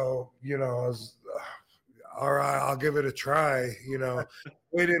 And so, you know, I was, all right, I'll give it a try. You know,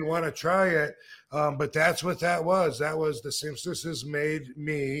 we didn't want to try it, but that's what that was. That was the seamstresses made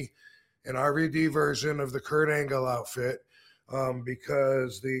me an RVD version of the Kurt Angle outfit,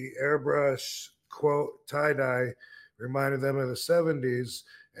 because the airbrush quote tie-dye reminded them of the 70s.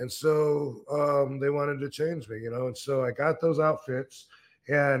 And so they wanted to change me, you know. And so I got those outfits.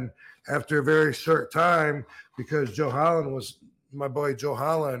 And after a very short time, because Joe Holland was my boy, Joe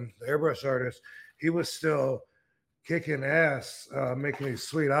Holland, the airbrush artist, he was still kicking ass, making these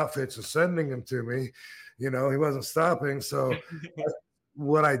sweet outfits and sending them to me. You know, he wasn't stopping. So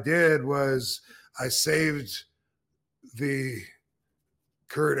what I did was I saved the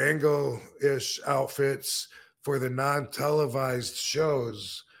Kurt Angle-ish outfits for the non-televised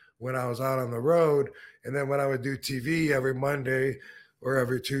shows when I was out on the road. And then when I would do TV every Monday or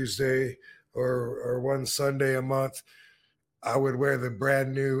every Tuesday or one Sunday a month, I would wear the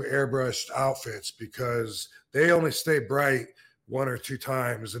brand new airbrushed outfits because they only stay bright one or two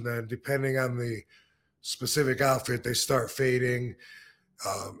times. And then depending on the specific outfit, they start fading.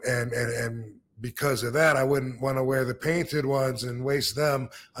 And because of that, I wouldn't want to wear the painted ones and waste them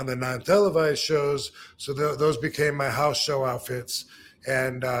on the non-televised shows. So those became my house show outfits.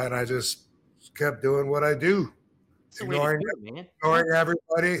 And I just kept doing what I do. Ignoring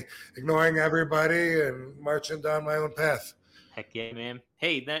everybody and marching down my own path. Heck yeah, man.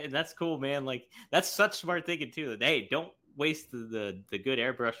 Hey, that's cool, man. Like, that's such smart thinking too. Hey, don't waste the good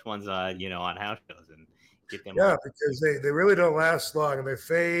airbrush ones on, you know, on house shows and get them. Yeah, because they really don't last long and they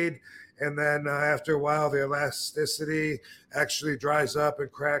fade. And then after a while, the elasticity actually dries up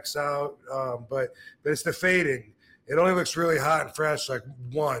and cracks out. But it's the fading. It only looks really hot and fresh like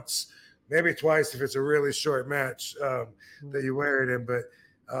once, maybe twice if it's a really short match that you wear it in. But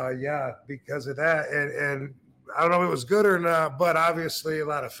yeah, because of that. And I don't know if it was good or not, but obviously a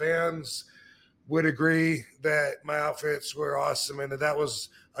lot of fans would agree that my outfits were awesome and that was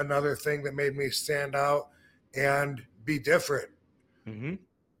another thing that made me stand out and be different. Mm-hmm.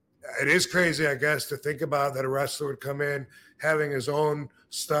 It is crazy, I guess, to think about that a wrestler would come in having his own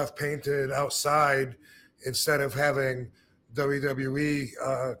stuff painted outside instead of having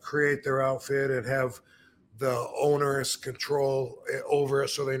WWE create their outfit and have the onerous control over it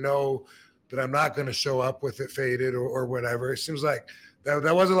so they know that I'm not going to show up with it faded or whatever. It seems like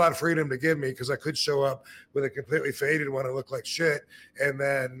that was a lot of freedom to give me because I could show up with a completely faded one and look like shit, and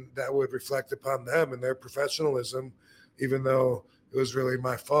then that would reflect upon them and their professionalism, even though it was really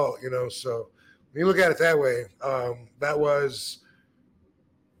my fault, you know. So when you look at it that way,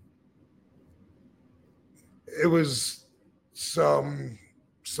 it was some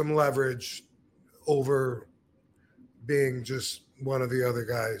leverage over being just one of the other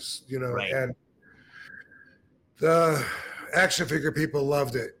guys, you know. Right. And the action figure people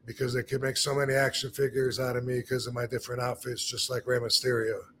loved it because they could make so many action figures out of me because of my different outfits, just like Rey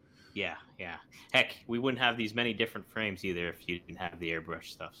Mysterio. Yeah. Heck, we wouldn't have these many different frames either if you didn't have the airbrush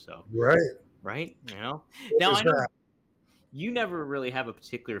stuff. So right, you know. Now I know you never really have a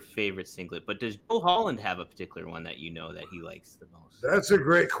particular favorite singlet, but does Joe Holland have a particular one that you know that he likes the most? That's a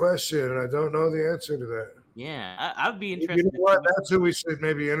great question, and I don't know the answer to that. Yeah, I'd be interested. You know what? That's who we should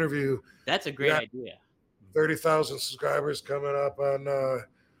maybe interview. That's a great idea. 30,000 subscribers coming up on my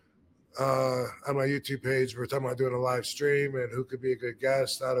YouTube page. We're talking about doing a live stream and who could be a good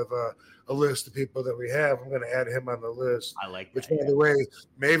guest out of a list of people that we have. I'm going to add him on the list. I like that. Which, by the way,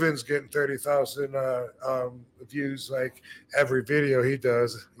 Maven's getting 30,000 views like every video he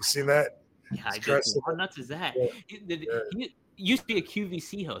does. You seen that? Yeah, I did. How nuts is that? Yeah. He used to be a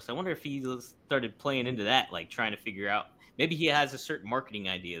QVC host. I wonder if he started playing into that, like trying to figure out. Maybe he has a certain marketing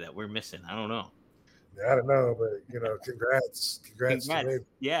idea that we're missing. I don't know. I don't know, but you know, congrats to me.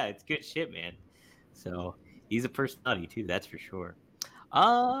 Yeah, it's good shit, man. So he's a personality too, that's for sure.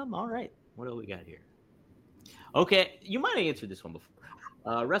 All right, what do we got here? Okay, you might have answered this one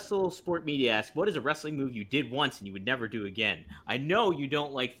before. Wrestle Sport Media asks, what is a wrestling move you did once and you would never do again? I know you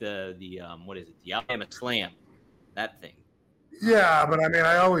don't like the what is it, the Alabama Slam, that thing. Yeah, but I mean,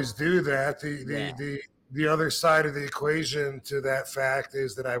 I always do that. The other side of the equation to that fact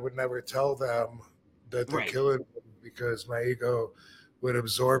is that I would never tell them that they're killing me because my ego would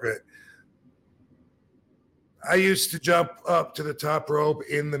absorb it. I used to jump up to the top rope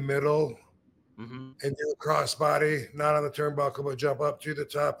in the middle Mm-hmm. and do a crossbody, not on the turnbuckle, but jump up to the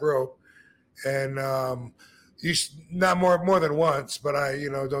top rope. And not more than once, but I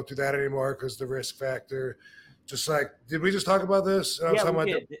don't do that anymore because the risk factor. Just like, did we just talk about this? Yeah, we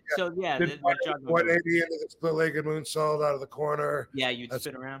did. So yeah, did we're talking about 180 into the split-legged moonsault out of the corner. Yeah, you'd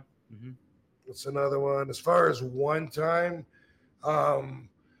spin around. Mm-hmm. That's another one. As far as one time,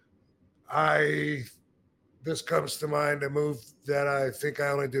 this comes to mind, a move that I think I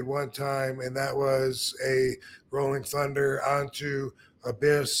only did one time, and that was a Rolling Thunder onto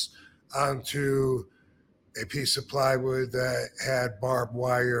Abyss, onto a piece of plywood that had barbed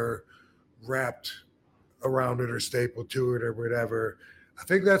wire wrapped around it or stapled to it or whatever. I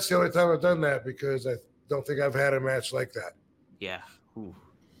think that's the only time I've done that because I don't think I've had a match like that. Yeah. Ooh.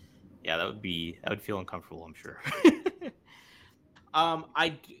 Yeah, that would feel uncomfortable, I'm sure.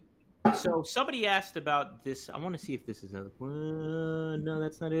 So somebody asked about this. I want to see if this is another one. No,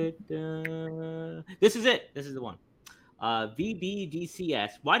 that's not it. This is it. This is the one. VBDC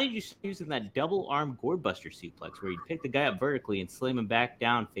asks, why did you start using that double arm gourd buster suplex where you pick the guy up vertically and slam him back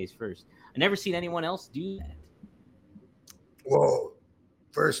down face first? I never seen anyone else do that. Well,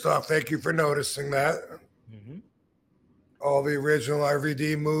 first off, thank you for noticing that. Mm-hmm. All the original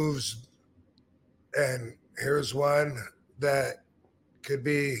RVD moves, and here's one that could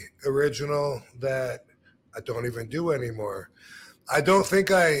be original that I don't even do anymore. I don't think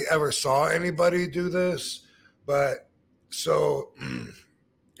I ever saw anybody do this, but so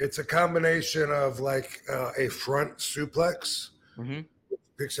it's a combination of like a front suplex. Mm-hmm.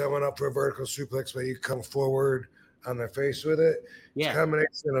 Pick someone up for a vertical suplex, but you come forward on their face with it. Yeah. It's a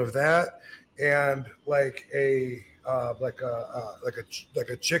combination of that and like a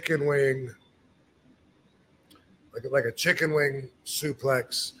chicken wing, like a chicken wing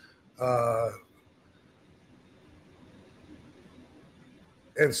suplex.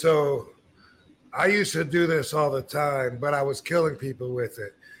 And so I used to do this all the time, but I was killing people with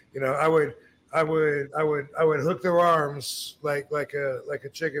it. I would hook their arms like a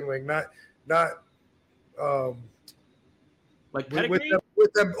chicken wing, not like pedigree?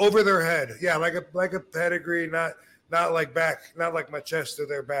 with them over their head. Yeah, like a pedigree, not like back, not like my chest to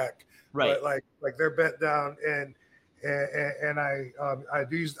their back, right? But like they're bent down, and I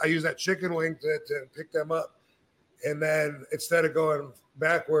use that chicken wing to pick them up, and then instead of going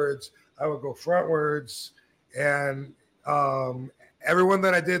backwards, I would go frontwards, and everyone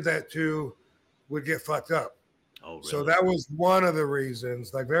that I did that to would get fucked up. Oh, really? So that was one of the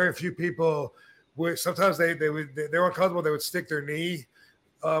reasons. Like very few people would. Sometimes they were uncomfortable. They would stick their knee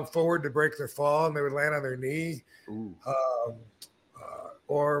forward to break their fall, and they would land on their knee.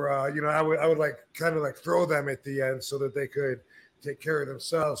 I would like kind of like throw them at the end so that they could take care of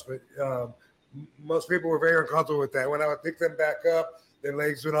themselves. But most people were very uncomfortable with that. When I would pick them back up, their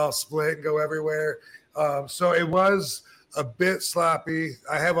legs would all split and go everywhere. So it was a bit sloppy.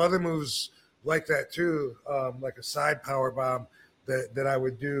 I have other moves like that too, like a side power bomb that I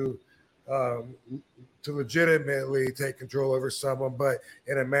would do to legitimately take control over someone. But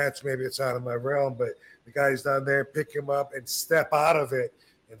in a match, maybe it's out of my realm. But the guy's down there, pick him up and step out of it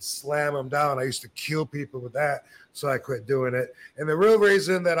and slam him down. I used to kill people with that, so I quit doing it. And the real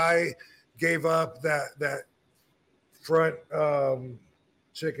reason that I gave up that front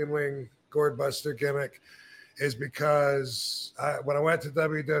chicken wing gourd buster gimmick is because when I went to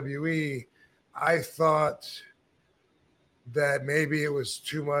WWE, I thought that maybe it was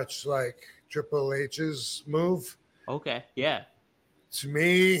too much like Triple H's move. Okay, yeah. To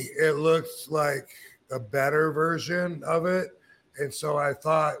me, it looked like a better version of it. And so I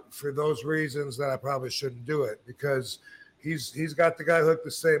thought for those reasons that I probably shouldn't do it because he's got the guy hooked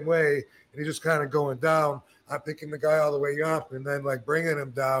the same way and he's just kind of going down. I'm picking the guy all the way up and then like bringing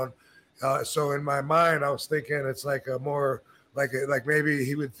him down. So in my mind, I was thinking it's like a more like maybe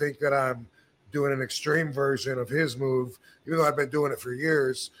he would think that I'm doing an extreme version of his move, even though I've been doing it for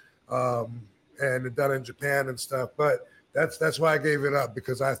years and done in Japan and stuff. But that's why I gave it up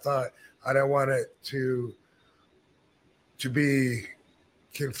because I thought I didn't want it to be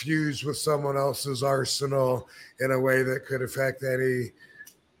confused with someone else's arsenal in a way that could affect any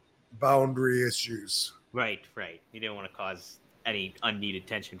boundary issues. Right. You didn't want to cause any unneeded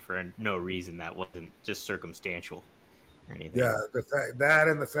tension for no reason that wasn't just circumstantial or anything. Yeah, the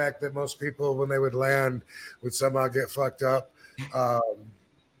fact that most people, when they would land, would somehow get fucked up,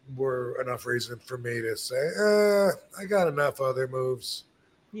 were enough reason for me to say, I got enough other moves.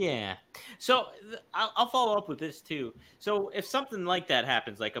 Yeah. So I'll follow up with this too. So if something like that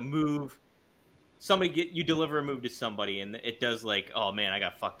happens, like a move, you deliver a move to somebody and it does like, oh man, I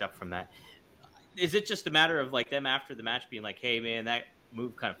got fucked up from that. is it just a matter of like them after the match being like, hey man, that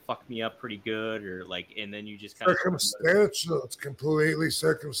move kind of fucked me up pretty good, or like, and then you just kind circumstantial. It's completely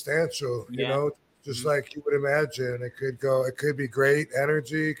circumstantial, you know, just like you would imagine. It could be great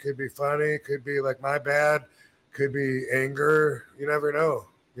energy, could be funny, could be like my bad, could be anger. You never know.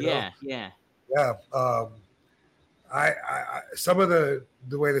 You know? Yeah. I some of the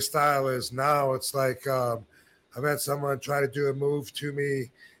way the style is now, it's like I've had someone try to do a move to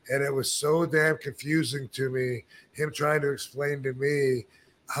me, and it was so damn confusing to me. Him trying to explain to me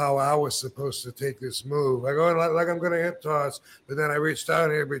how I was supposed to take this move. I go like I'm going to hip toss, but then I reach down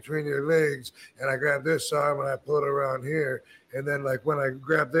here between your legs and I grab this arm and I pull it around here. And then like when I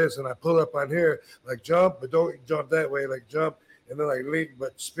grab this and I pull up on here, like jump, but don't jump that way, like jump. And then like lean,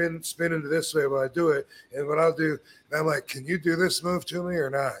 but spin into this way while I do it. And what I'll do, and I'm like, can you do this move to me or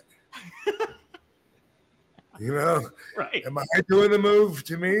not? You know, right? Am I doing the move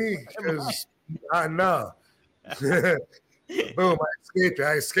to me? Because no. Boom!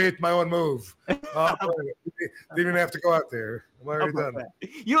 I escaped my own move. Didn't even have to go out there. I'm already done.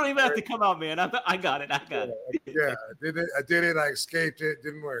 You don't even have to come out, man. I got it. Yeah, I did it. I escaped it.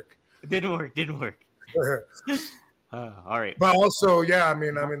 Didn't work. It didn't work. All right. But also, yeah, I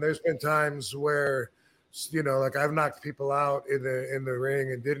mean, there's been times where, you know, like I've knocked people out in the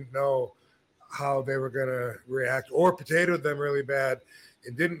ring and didn't know how they were gonna react, or potatoed them really bad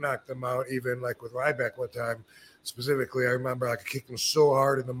and didn't knock them out. Even like with Ryback one time. Specifically, I remember I kicked him so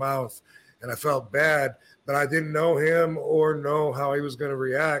hard in the mouth and I felt bad, but I didn't know him or know how he was going to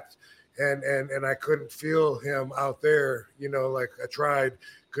react. And I couldn't feel him out there, you know, like I tried,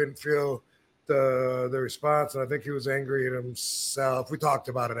 couldn't feel the response. And I think he was angry at himself. We talked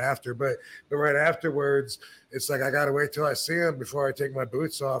about it after, but right afterwards, it's like, I got to wait till I see him before I take my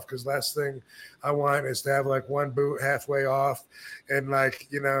boots off. Cause last thing I want is to have like one boot halfway off and like,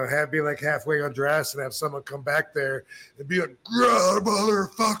 you know, be like halfway undressed and have someone come back there and be like, "God,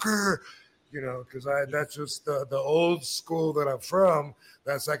 motherfucker," you know, cause that's just the old school that I'm from.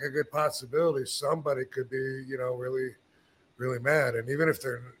 That's like a good possibility. Somebody could be, you know, really, really mad. And even if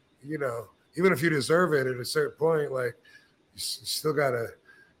they're, you know, even if you deserve it at a certain point, like you still gotta,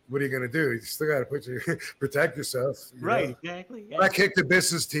 what are you gonna do? You still gotta protect yourself. Right, know? exactly. Yeah. When I kicked the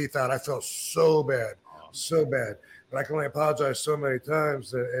business teeth out, I felt so bad, so bad. But I can only apologize so many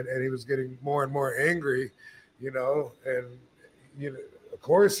times, and he was getting more and more angry, you know. And you know, of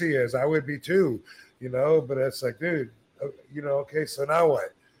course he is. I would be too, you know. But it's like, dude, you know, okay, so now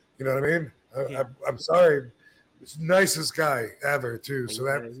what? You know what I mean? I'm sorry. It's the nicest guy ever too. So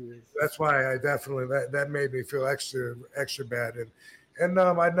that's why I definitely that made me feel extra bad. And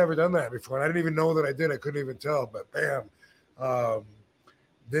I'd never done that before. And I didn't even know that I did. I couldn't even tell. But bam,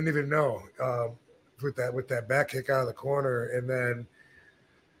 didn't even know with that back kick out of the corner. And then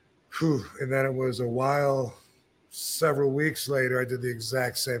it was a while. Several weeks later, I did the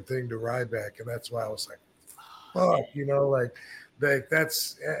exact same thing to Ryback, and that's why I was like, "Fuck," you know, like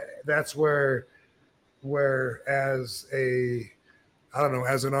that's where as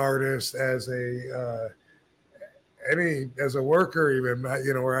an artist, as a worker, even,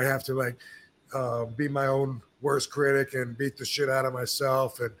 you know, where I have to like be my own worst critic and beat the shit out of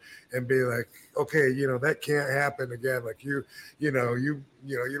myself and be like, okay, you know, that can't happen again. Like you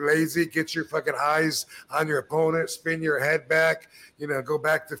you're lazy, get your fucking eyes on your opponent, spin your head back, you know, go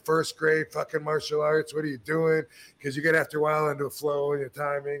back to first grade fucking martial arts. What are you doing? Because you get after a while into a flow and your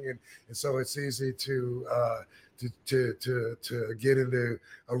timing, and so it's easy to get into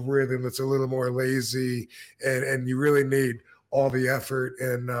a rhythm that's a little more lazy, and you really need all the effort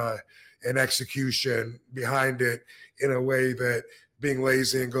and execution behind it in a way that being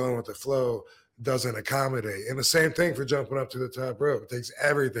lazy and going with the flow doesn't accommodate. And the same thing for jumping up to the top rope. It takes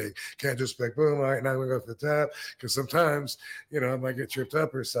everything. Can't just be like, boom, all right, now I'm going to go to the top. Because sometimes, you know, I might get tripped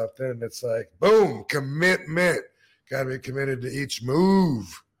up or something. And it's like, boom, commitment. Got to be committed to each move.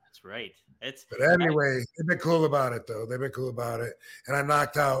 That's right. But anyway, they've been cool about it, though. They've been cool about it. And I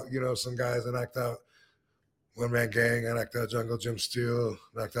knocked out, you know, some guys. I knocked out One Man Gang. I knocked out Jungle Jim Steele.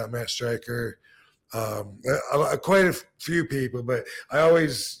 Knocked out Matt Stryker. Quite a few people. But I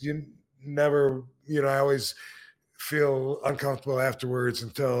always, I always feel uncomfortable afterwards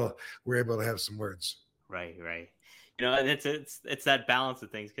until we're able to have some words. Right. You know, and it's that balance of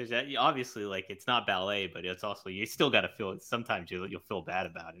things, because obviously, like, it's not ballet, but it's also, you still got to feel it. Sometimes you'll feel bad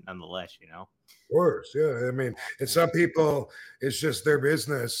about it, nonetheless. You know. Of course, yeah. I mean, and some people, it's just their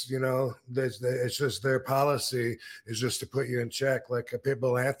business. You know, it's just their policy is just to put you in check. Like a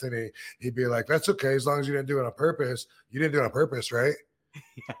Pitbull Anthony, he'd be like, "That's okay as long as you didn't do it on purpose. You didn't do it on purpose, right?"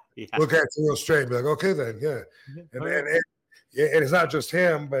 Yeah. Look at it real straight, and be like, "Okay, then, yeah." And yeah, and it's not just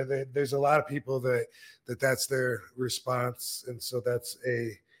him, but there's a lot of people that's their response, and so that's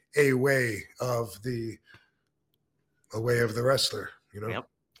a way of the wrestler, you know. Yep,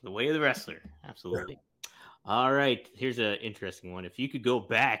 the way of the wrestler. Absolutely. All right, here's an interesting one. If you could go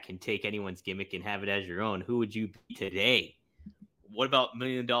back and take anyone's gimmick and have it as your own, who would you be today? What about $1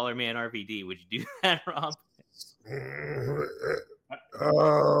 Million Man RVD? Would you do that, Rob?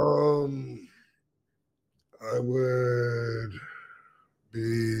 I would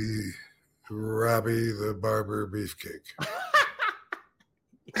be Robbie the Barber Beefcake.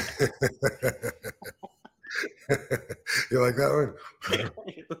 You like that one?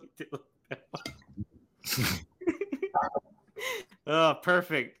 Oh,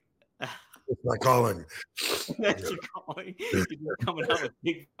 perfect. It's my calling. That's your calling. You're coming out with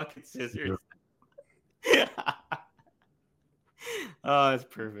big fucking scissors. Oh, that's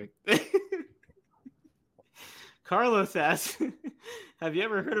perfect. Carlos asks, have you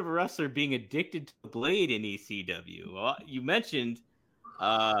ever heard of a wrestler being addicted to the blade in ECW? Well, you mentioned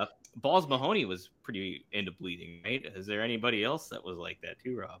Balls Mahoney was pretty into bleeding, right? Is there anybody else that was like that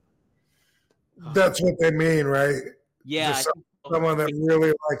too, Rob? That's what they mean, right? Yeah. Just someone that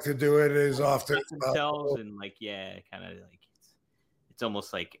really like to do it is often themselves and like, yeah, kind of like it's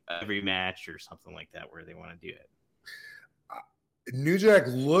almost like every match or something like that where they want to do it. New Jack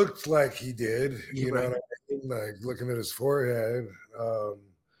looked like he did, you Right. know what I mean? Like looking at his forehead.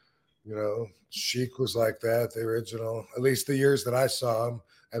 You know, Sheik was like that, the original, at least the years that I saw him.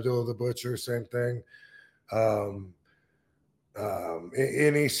 Abdul the Butcher, same thing. In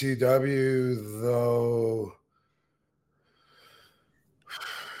ECW, though,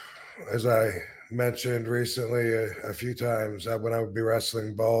 as I mentioned recently a few times, when I would be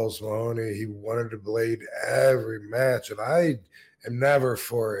wrestling Balls Mahoney, he wanted to blade every match, and I am never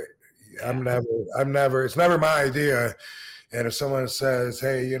for it. Yeah. I'm never. It's never my idea. And if someone says,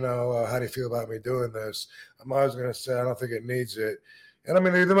 "Hey, you know, how do you feel about me doing this?" I'm always going to say, "I don't think it needs it." And I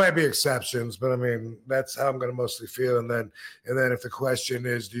mean, there might be exceptions, but I mean, that's how I'm going to mostly feel. And then if the question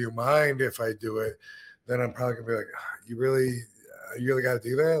is, "Do you mind if I do it?" Then I'm probably going to be like, "You really got to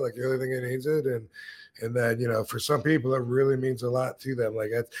do that? Like, you really think it needs it?" And then, you know, for some people, it really means a lot to them. Like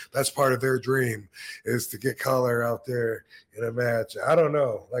that's part of their dream is to get color out there in a match. I don't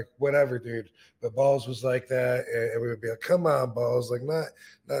know, like whatever, dude. But Balls was like that, and we would be like, "Come on, Balls, like not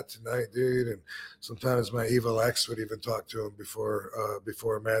tonight, dude." And sometimes my evil ex would even talk to him before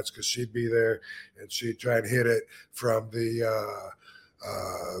a match because she'd be there and she'd try and hit it from the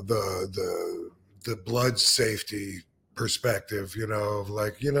blood safety perspective, you know, of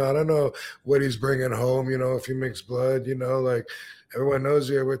like, you know, I don't know what he's bringing home, you know, if he makes blood, you know, like everyone knows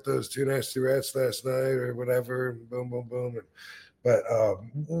you're with those two nasty rats last night or whatever, and boom, boom, boom. But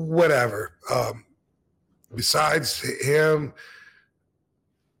whatever. Besides him,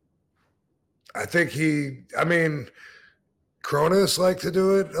 I think Cronus liked to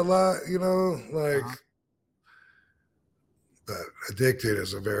do it a lot, you know, like, but addicted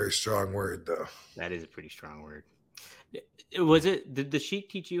is a very strong word, though. That is a pretty strong word. Did the Sheik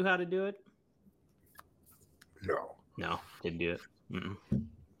teach you how to do it? No, didn't do it. Mm-mm.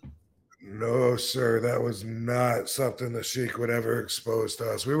 No, sir. That was not something the Sheik would ever expose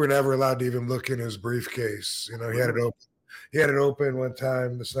to us. We were never allowed to even look in his briefcase. You know, he had it open. He had it open one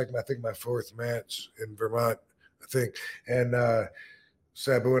time. It's like, I think, my fourth match in Vermont, I think. And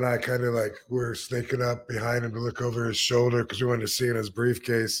Sabu and I kind of like were sneaking up behind him to look over his shoulder because we wanted to see in his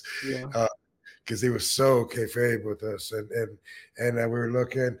briefcase. Yeah. Because he was so kayfabe with us, and we were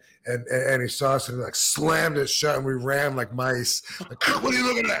looking, and he saw us and like slammed it shut, and we ran like mice. Like, what are you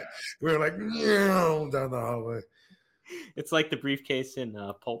looking at? We were like, down the hallway. It's like the briefcase in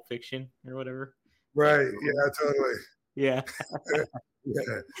Pulp Fiction or whatever. Right? Yeah, totally. Yeah.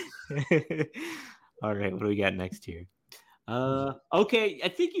 Yeah. All right, what do we got next here? Okay, I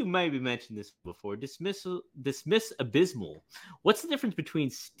think you maybe mentioned this before. Dismiss abysmal. What's the difference between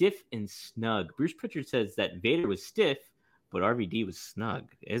stiff and snug? Bruce Pritchard says that Vader was stiff, but RVD was snug.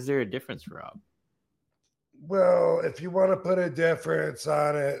 Is there a difference, Rob? Well, if you want to put a difference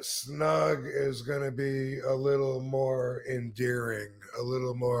on it, snug is going to be a little more endearing, a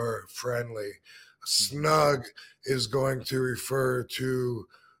little more friendly. Snug is going to refer to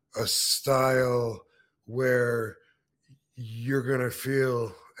a style where you're going to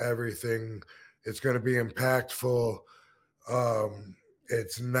feel everything. It's going to be impactful.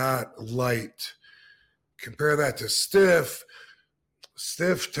 It's not light. Compare that to stiff.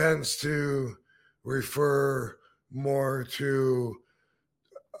 Stiff tends to refer more to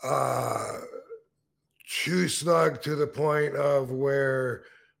too snug to the point of where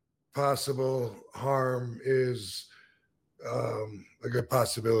possible harm is a good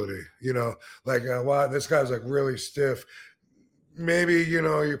possibility. Like wow, this guy's like really stiff. Maybe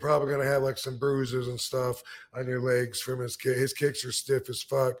you're probably gonna have like some bruises and stuff on your legs from his kick. His kicks are stiff as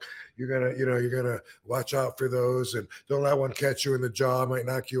fuck. You're gonna watch out for those, and don't let one catch you in the jaw, might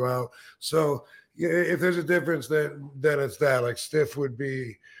knock you out. So yeah, if there's a difference, then it's that. Like stiff would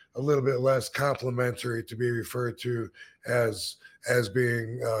be a little bit less complimentary to be referred to as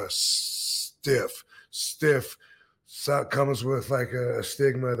being stiff. Stiff comes with like a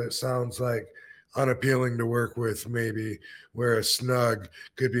stigma that sounds like unappealing to work with, maybe, where a snug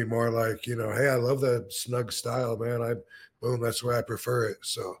could be more like, hey, I love that snug style, man. Boom, that's why I prefer it.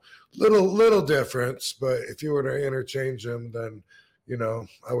 So little difference, but if you were to interchange them, then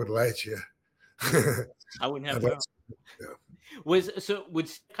I would like you. I wouldn't have to. Yeah. Would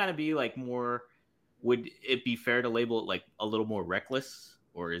it kind of be like more? Would it be fair to label it like a little more reckless,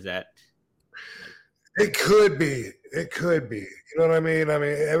 or is that? It could be. You know what I mean? I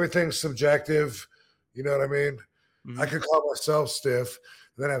mean, everything's subjective. You know what I mean? Mm-hmm. I could call myself stiff,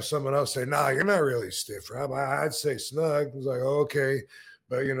 and then have someone else say, "Nah, you're not really stiff, Rob." I'd say snug. It's like, oh, okay,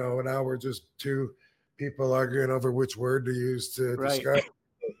 but now we're just two people arguing over which word to use to describe.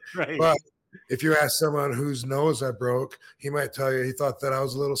 Right. But if you ask someone whose nose I broke, he might tell you he thought that I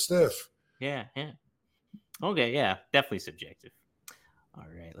was a little stiff. Yeah. Okay, yeah, definitely subjective. All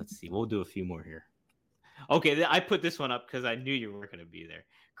right, let's see. We'll do a few more here. Okay, I put this one up because I knew you weren't going to be there.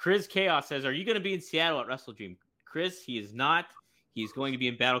 Chris Chaos says, are you going to be in Seattle at Wrestle Dream? Chris, he is not. He's going to be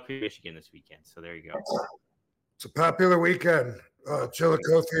in Battle Creek, Michigan this weekend. So there you go. It's a popular weekend.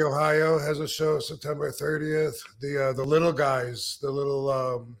 Chillicothe, Ohio has a show September 30th. The little guys, the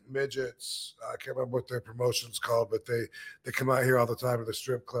little midgets, I can't remember what their promotion's called, but they come out here all the time to the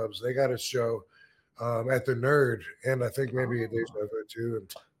strip clubs. They got a show at the Nerd, and I think maybe a Deja Vu too,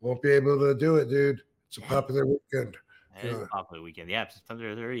 and won't be able to do it, dude. It's a popular weekend. It is a popular weekend. Yeah,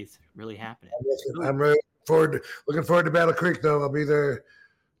 September 30th, really happening. I'm really looking forward to Battle Creek, though. I'll be there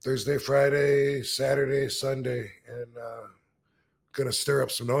Thursday, Friday, Saturday, Sunday, and gonna stir up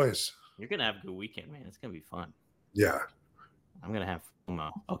some noise. You're gonna have a good weekend, man. It's gonna be fun. Yeah. I'm gonna have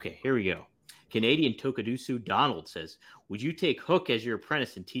fun. Okay, here we go. Canadian Tokadusu Donald says, would you take Hook as your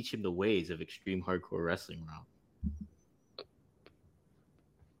apprentice and teach him the ways of extreme hardcore wrestling, Rob?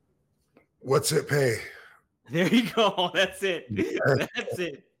 What's it pay? There you go. That's it. That's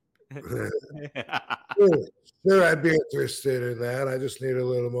it. Sure, I'd be interested in that. I just need a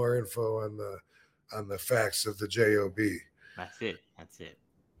little more info on the facts of the job. That's it.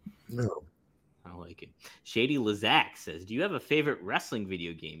 No. I like it. Shady Lazak says, do you have a favorite wrestling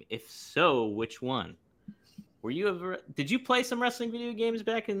video game? If so, which one? Did you play some wrestling video games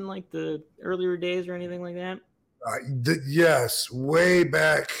back in like the earlier days or anything like that? Yes, way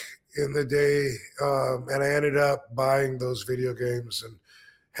back in the day. And I ended up buying those video games and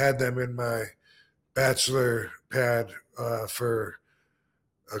had them in my bachelor pad for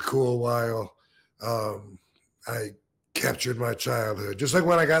a cool while. I captured my childhood, just like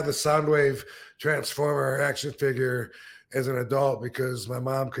when I got the Soundwave Transformer action figure as an adult, because my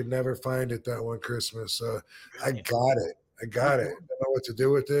mom could never find it that one Christmas. I got it. I don't know what to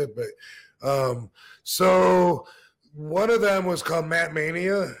do with it, but so one of them was called Matt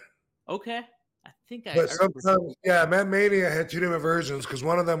Mania. Okay. But sometimes, yeah, Matt Mania had two different versions, because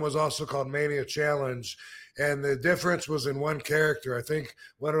one of them was also called Mania Challenge, and the difference was in one character. I think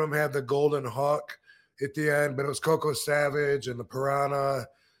one of them had the Golden Hawk at the end, but it was Coco Savage and the Piranha.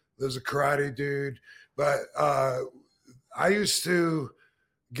 There's a karate dude. But I used to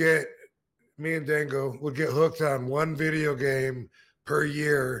me and Dango would get hooked on one video game per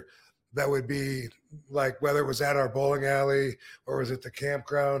year that would be like, whether it was at our bowling alley or was at the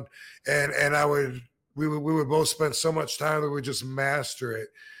campground. And we would both spend so much time that we would just master it.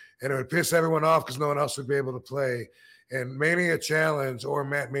 And it would piss everyone off because no one else would be able to play. And Mania Challenge or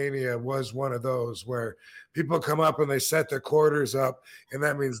Matt Mania was one of those where people come up and they set their quarters up, and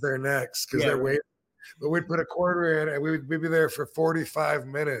that means they're next because they're waiting. But we'd put a quarter in, and we'd be there for 45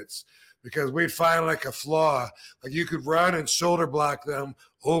 minutes because we'd find like a flaw. Like you could run and shoulder block them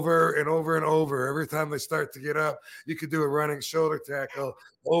over and over and over. Every time they start to get up, you could do a running shoulder tackle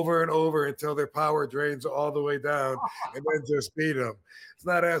over and over until their power drains all the way down, and then just beat them. It's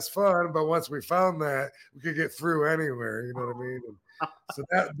not as fun, but once we found that, we could get through anywhere. You know what I mean? And so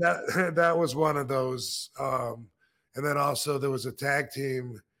that was one of those. And then also there was a tag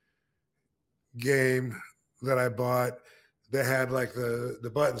team game that I bought that had like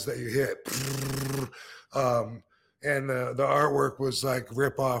the buttons that you hit. And the artwork was like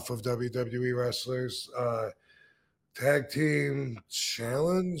rip off of WWE wrestlers. Tag Team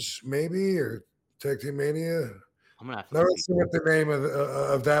Challenge, maybe, or Tag Team Mania. I'm gonna have to Never look. seen what the name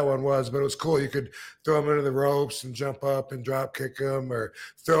of that one was, but it was cool. You could throw them into the ropes and jump up and drop kick them, or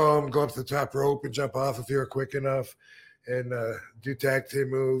throw them, go up to the top rope and jump off if you were quick enough, and do tag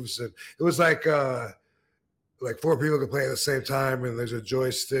team moves. And it was like 4 people could play at the same time, and there's a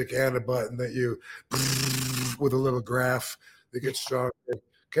joystick and a button that you with a little graph that gets stronger.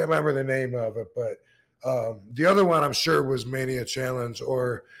 Can't remember the name of it, but the other one I'm sure was Mania Challenge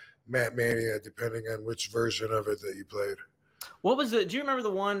or Matt Mania, depending on which version of it that you played. What was it? Do you remember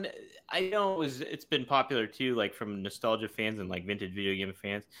the one? I know it's been popular too, like from nostalgia fans and like vintage video game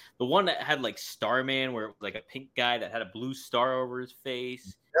fans. The one that had like Starman, where it was like a pink guy that had a blue star over his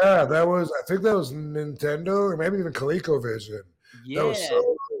face. Yeah, I think that was Nintendo or maybe even ColecoVision. Yeah, That was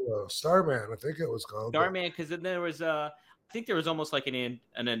so Starman, I think it was called. Starman, because then there was I think there was almost like an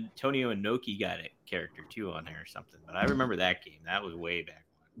Antonio Inoki character too on there or something. But I remember that game. That was way back.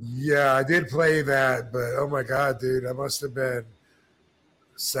 Yeah, I did play that, but oh my god, dude, I must have been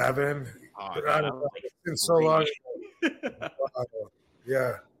 7. Oh, I God, don't know. like It's been so long.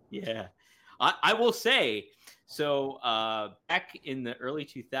 Yeah. Yeah. I will say, so back in the early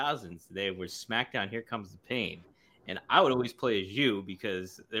 2000s, there was SmackDown Here Comes the Pain. And I would always play as you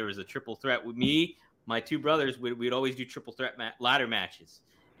because there was a triple threat with me, my 2 brothers. We'd always do triple threat ladder matches.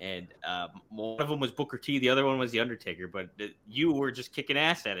 And one of them was Booker T. The other one was The Undertaker. But you were just kicking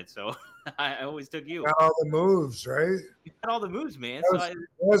ass at it. So I always took you. Got all the moves, right? You got all the moves, man. That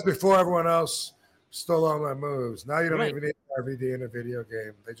was before everyone else stole all my moves. Now you don't even need RVD in a video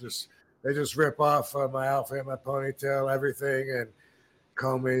game. They just rip off my outfit, my ponytail, everything, and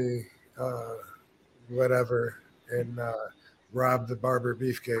call me whatever, and rob the barber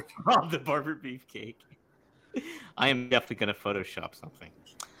beefcake. Rob the barber beefcake. I am definitely going to Photoshop something.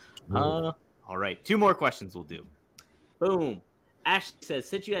 All right. 2 more questions will do. Boom. Ashley says,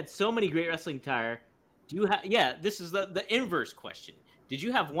 since you had so many great wrestling attire, do you have? Yeah, this is the inverse question. Did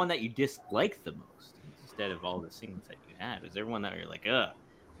you have one that you disliked the most instead of all the things that you had? Is there one that you're like,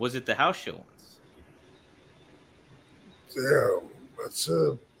 was it the house show ones? Damn, that's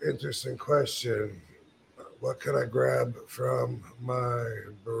an interesting question. What can I grab from my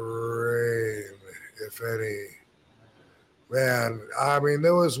brain, if any? Man, I mean,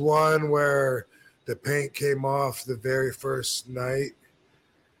 there was one where the paint came off the very first night.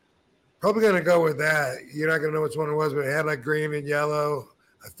 Probably going to go with that. You're not going to know which one it was, but it had like green and yellow.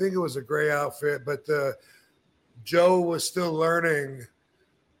 I think it was a gray outfit, but Joe was still learning.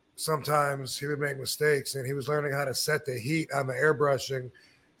 Sometimes he would make mistakes, and he was learning how to set the heat on the airbrushing.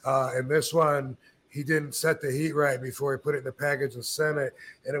 And this one, he didn't set the heat right before he put it in the package and sent it,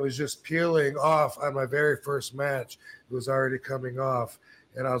 and it was just peeling off on my very first match. It was already coming off,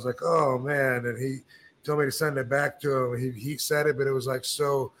 and I was like, oh, man. And he told me to send it back to him. He said it, but it was like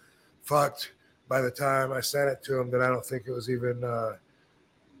so fucked by the time I sent it to him that I don't think it was even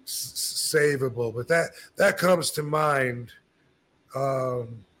savable. But that comes to mind.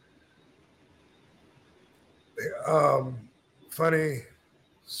 Funny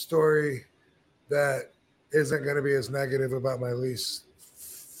story that isn't going to be as negative about my least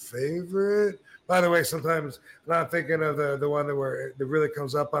favorite. By the way, sometimes I'm not thinking of the one that really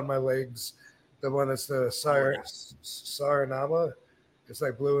comes up on my legs, the one that's the Saranama. It's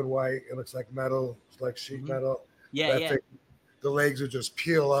like blue and white. It looks like metal. It's like sheet metal. Yeah, yeah. The legs would just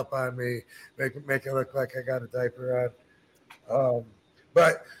peel up on me, make it look like I got a diaper on.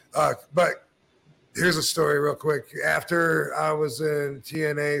 But here's a story real quick. After I was in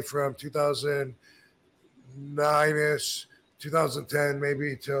TNA from 2009-ish, 2010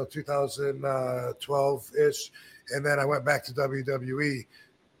 maybe till 2012-ish, and then I went back to WWE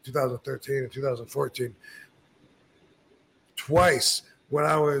 2013 and 2014. Twice when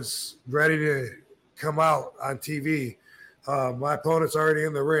I was ready to come out on TV, my opponent's already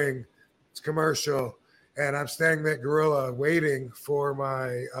in the ring. It's commercial, and I'm standing there gorilla waiting for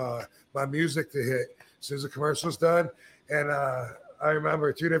my my music to hit as soon as the commercial's done. And I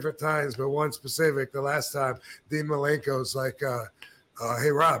remember 2 different times, but one specific, the last time, Dean Malenko's like,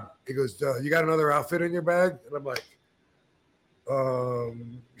 hey, Rob, he goes, you got another outfit in your bag? And I'm like,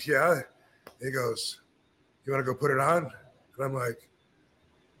 yeah. He goes, you want to go put it on? And I'm like,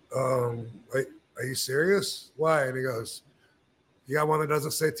 wait, are you serious? Why? And he goes, you got one that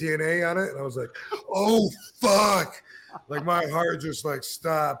doesn't say TNA on it? And I was like, oh, fuck. Like my heart just like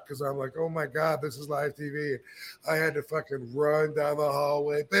stopped because I'm like, oh my God, this is live TV. I had to fucking run down the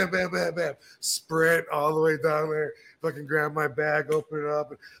hallway, bam, bam, bam, bam, sprint all the way down there, fucking grab my bag, open it up,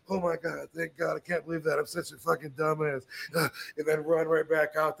 and oh my God, thank God, I can't believe that. I'm such a fucking dumbass. And then run right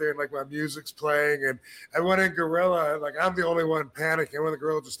back out there and like my music's playing. And I went in gorilla, like I'm the only one panicking when the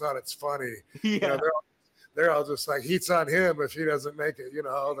girl just thought it's funny. Yeah. You know, they're all just like, heat's on him if he doesn't make it, you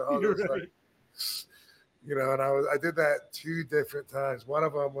know. They're all just Right. like, you know, and I did that 2 different times. One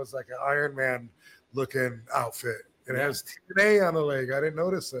of them was like an Iron Man looking outfit. It has TNA on the leg. I didn't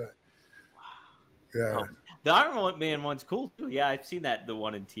notice that. Yeah. Oh, the Iron Man one's cool too. Yeah, I've seen that, the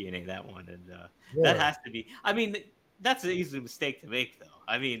one in TNA, that one, and Yeah. that has to be. I mean, that's an easy mistake to make, though.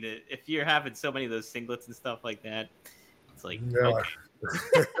 I mean, if you're having so many of those singlets and stuff like that, it's like, Yeah.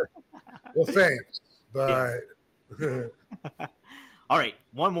 okay. Well, thanks, but All right,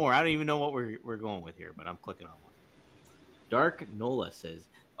 one more. I don't even know what we're going with here, but I'm clicking on one. Dark Nola says,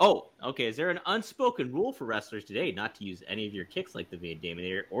 "Oh, okay. Is there an unspoken rule for wrestlers today not to use any of your kicks like the Van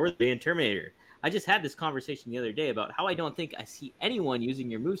Daminator or the Van Terminator? I just had this conversation the other day about how I don't think I see anyone using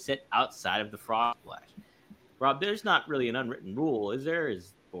your moveset outside of the Frog Splash. Rob, there's not really an unwritten rule, is there? Do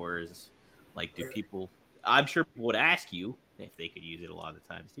people? I'm sure people would ask you if they could use it a lot of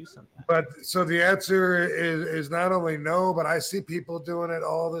the times too. Sometimes. But so the answer is not only no, but I see people doing it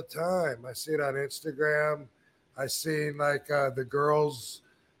all the time. I see it on Instagram. I seen like the girls,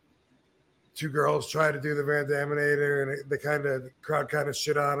 2 girls try to do the Van Daminator, and the crowd kind of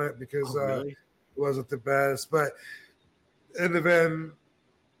shit on it because Really? it wasn't the best. But in the Van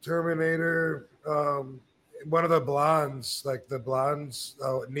Terminator, one of the blondes, like the blondes,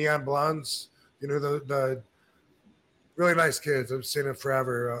 neon blondes, you know, the really nice kids. I've seen them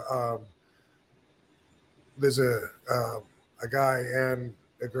forever. There's a guy and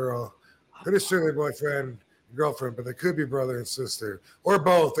a girl, pretty sure they're boyfriend and girlfriend, but they could be brother and sister or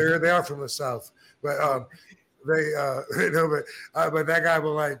both. They are from the South, but they you know, but that guy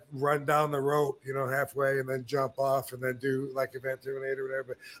will like run down the rope, you know, halfway and then jump off and then do like Event Terminator or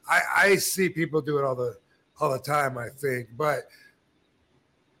whatever. But I see people do it all the time, I think. But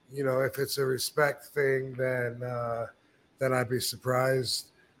you know, if it's a respect thing, then I'd be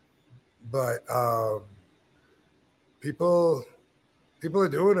surprised. But people are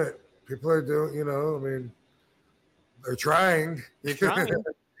doing it. People are doing, you know, I mean, they're trying. They're trying.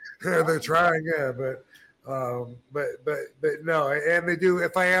 They're trying, yeah, but no, and they do.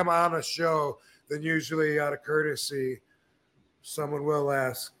 If I am on a show, then usually out of courtesy, someone will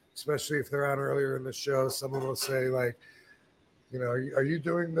ask, especially if they're on earlier in the show. Someone will say like, you know, are you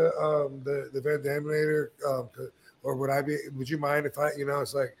doing the Van Daminator, or would you mind if I, you know,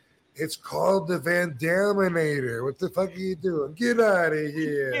 it's like, it's called the Van Daminator. What the fuck are you doing? Get out of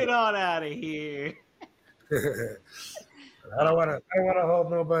here. Get on out of here. I don't want to hold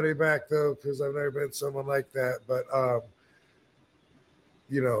nobody back though, because I've never been someone like that. But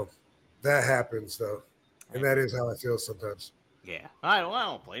you know, that happens though, and that is how I feel sometimes. Yeah, I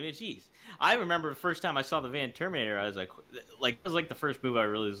don't blame it. Jeez, I remember the first time I saw the Van Terminator, I was like it was like the first move I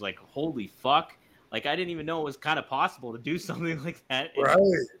really was like, holy fuck! Like I didn't even know it was kind of possible to do something like that. Right.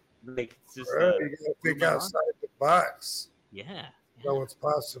 Like it's just right. You gotta think outside the box. Yeah. Know what's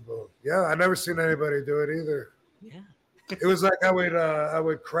possible. Yeah, I never seen anybody do it either. Yeah. It was like I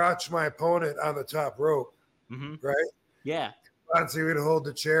would crouch my opponent on the top rope, right? Yeah. He would hold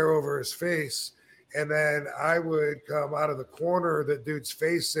the chair over his face, and then I would come out of the corner that dude's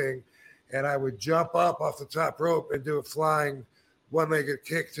facing, and I would jump up off the top rope and do a flying one-legged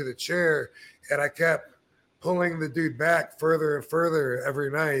kick to the chair, and I kept pulling the dude back further and further every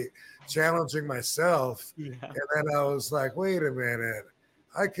night, challenging myself. Yeah. And then I was like, wait a minute,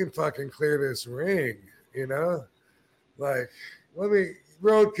 I can fucking clear this ring, you know? Like, let me,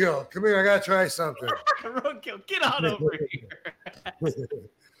 Roadkill, come here, I gotta try something. Roadkill, get on over here.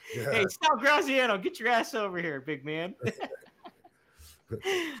 Yeah. Hey, Sal Graziano, get your ass over here, big man.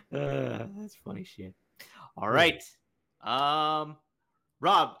 That's funny shit. All right. Rob,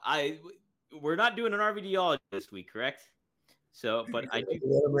 we're not doing an RVD this week, correct? So, but I do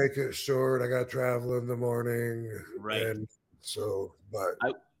gotta make it short. I got to travel in the morning, right. And so, but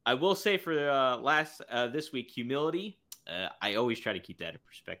I will say for this week, humility. I always try to keep that in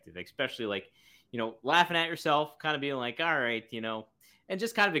perspective, especially like, you know, laughing at yourself, kind of being like, all right, you know, and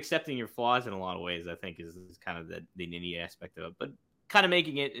just kind of accepting your flaws in a lot of ways. I think is kind of the nitty aspect of it, but kind of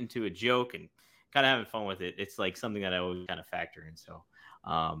making it into a joke and kind of having fun with it. It's like something that I always kind of factor in. So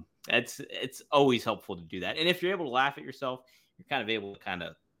it's always helpful to do that. And if you're able to laugh at yourself, you're kind of able to kind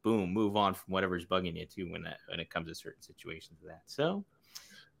of move on from whatever's bugging you too when it comes to certain situations of that. So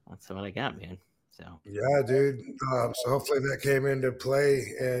that's what I got, man. So yeah, dude. So hopefully that came into play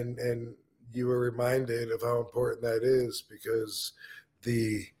and you were reminded of how important that is, because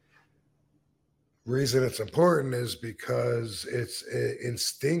the reason it's important is because it's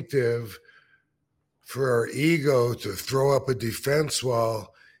instinctive for our ego to throw up a defense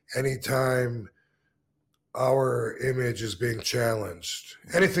wall anytime our image is being challenged,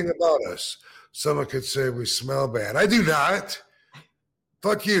 anything about us. someone could say we smell bad. I do not.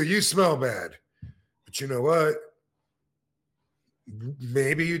 Fuck you. You smell bad. But you know what?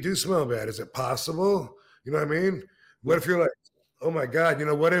 Maybe you do smell bad. Is it possible? You know what I mean? What if you're like, oh my God,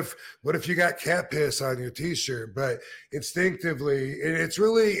 what if you got cat piss on your t-shirt? But instinctively, it's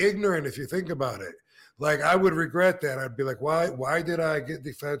really ignorant if you think about it. Like, I would regret that. I'd be like, why did I get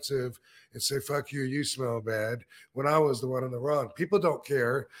defensive and say, fuck you, you smell bad, when I was the one in the wrong? People don't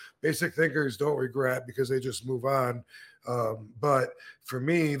care. Basic thinkers don't regret because they just move on. But for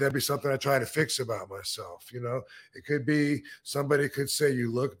me, that'd be something I try to fix about myself. It could be somebody could say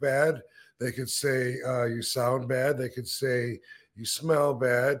you look bad. They could say you sound bad. They could say you smell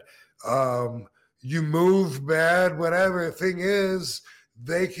bad. You move bad, whatever. The thing is,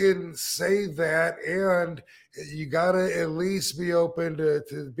 they can say that, and you got to at least be open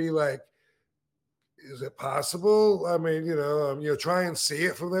to be like, is it possible? I mean, try and see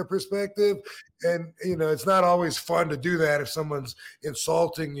it from their perspective. And, it's not always fun to do that if someone's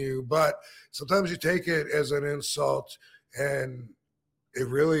insulting you, but sometimes you take it as an insult and it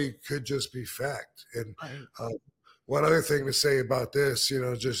really could just be fact. And one other thing to say about this,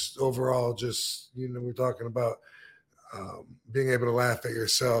 just overall, we're talking about being able to laugh at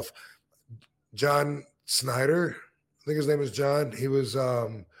yourself. John Snyder, I think his name is John. He was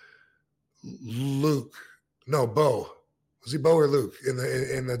Luke. No, Bo. Was he Bo or Luke in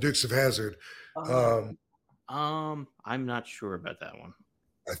the Dukes of Hazzard? I'm not sure about that one.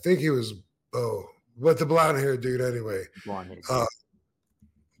 I think he was Bo, but the blonde haired dude anyway.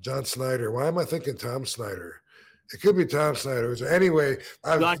 John Snyder. Why am I thinking Tom Snyder? It could be Tom Snyder. Anyway,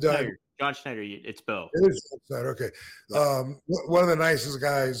 John Schneider, it's Bo. It is John Snyder. Okay. One of the nicest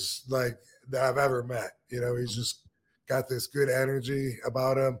guys that I've ever met. He's just got this good energy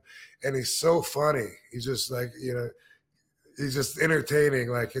about him, and he's so funny. He's just he's just entertaining.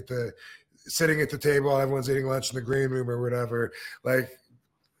 Like sitting at the table, everyone's eating lunch in the green room or whatever. Like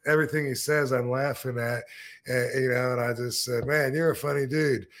everything he says, I'm laughing at, and I just said, "Man, you're a funny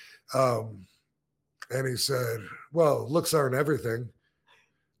dude." And he said, "Well, looks aren't everything."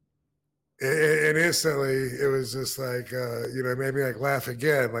 And instantly, it was just like, made me laugh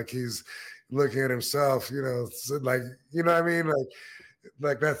again. Like he's looking at himself, what I mean?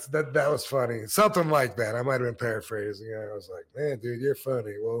 Like that was funny. Something like that. I might have been paraphrasing. I was like, man, dude, you're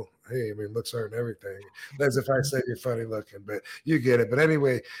funny. Well, hey, I mean, looks aren't everything. As if I said you're funny looking, but you get it. But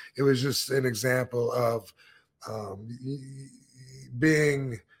anyway, it was just an example of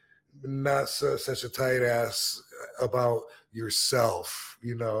being not such a tight ass about yourself,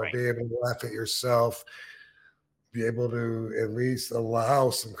 right. Be able to laugh at yourself, be able to at least allow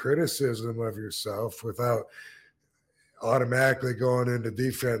some criticism of yourself without automatically going into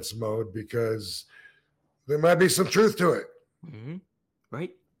defense mode, because there might be some truth to it. Mm-hmm.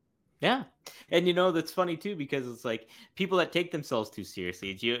 Right. Yeah. And that's funny too, because it's like people that take themselves too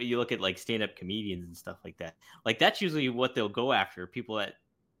seriously. You look at stand-up comedians and stuff like that. Like that's usually what they'll go after. People that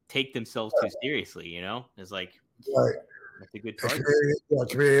take themselves too seriously, it's like, right. That's a good target.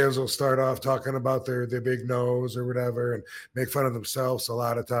 Comedians will start off talking about their big nose or whatever and make fun of themselves a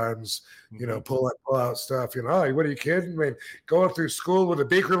lot of times, pull out stuff, oh, what are you kidding? I mean, going through school with a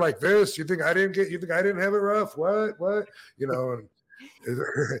beaker like this, you think I didn't have it rough? What? And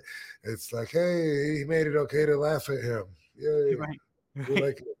it's like, hey, he made it okay to laugh at him. Yeah. Right.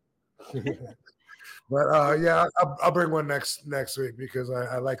 Like it. But yeah, I'll bring one next week because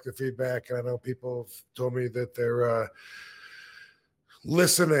I like the feedback, and I know people have told me that they're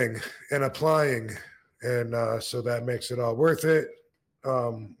listening and applying, and so that makes it all worth it.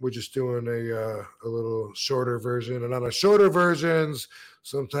 We're just doing a little shorter version, and on the shorter versions,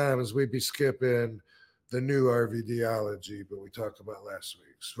 sometimes we'd be skipping the new RVDology, but we talked about last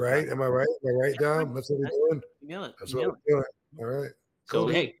week's, right? Am I right? Am I right, Dom? That's what we're doing. That's what we're doing. All right. So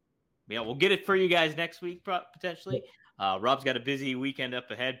hey. Yeah, we'll get it for you guys next week, potentially. Rob's got a busy weekend up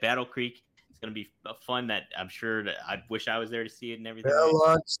ahead. Battle Creek. It's going to be fun. That I'm sure that I wish I was there to see it and everything.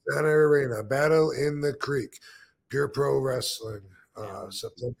 Kellogg Center Arena. Battle in the Creek. Pure Pro Wrestling.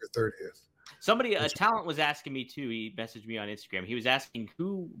 September 30th. Somebody, a talent, was asking me too. He messaged me on Instagram. He was asking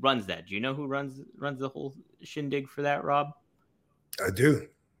who runs that. Do you know who runs the whole shindig for that, Rob? I do.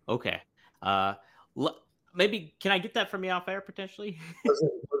 Okay. Maybe can I get that from you off air potentially? Was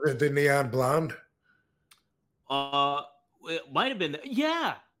it the Neon Blonde? It might have been.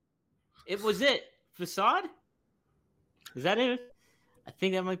 Yeah, it was it. Facade? Is that it? I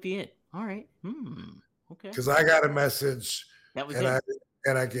think that might be it. All right. Okay. Because I got a message. That was and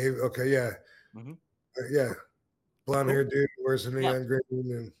it. I gave. Okay. Yeah. Mm-hmm. Yeah. blonde hair dude who wears a neon green,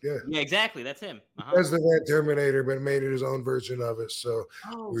 and Yeah, exactly. That's him. That's the Van Terminator, but made it his own version of it. So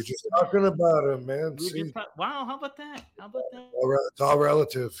we're just talking about him, man. Wow, how about that? It's all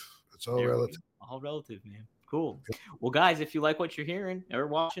relative. It's all relative. All relative, man. Cool. Well, guys, if you like what you're hearing or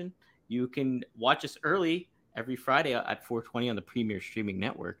watching, you can watch us early every Friday at 4:20 on the Premier Streaming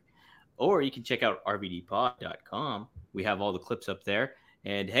Network, or you can check out rvdpod.com. We have all the clips up there.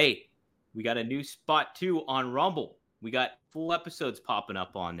 And hey, we got a new spot too on Rumble. We got full episodes popping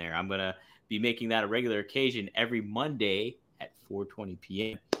up on there. I'm gonna be making that a regular occasion every Monday at 4:20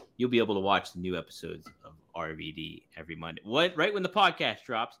 p.m. You'll be able to watch the new episodes of RVD every Monday. Right when the podcast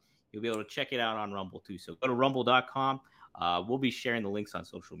drops, you'll be able to check it out on Rumble too. So go to rumble.com. We'll be sharing the links on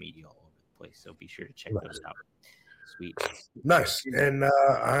social media all over the place. So be sure to check those out. Sweet. Nice. And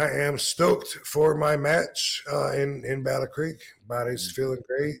I am stoked for my match in Battle Creek. Body's feeling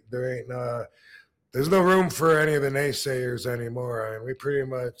great. There's no room for any of the naysayers anymore. I mean, we pretty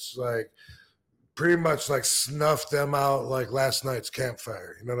much snuffed them out like last night's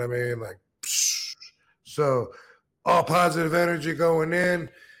campfire. You know what I mean? Like, psh. So all positive energy going in.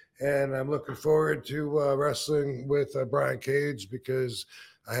 And I'm looking forward to wrestling with Brian Cage because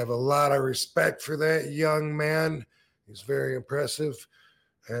I have a lot of respect for that young man. He's very impressive,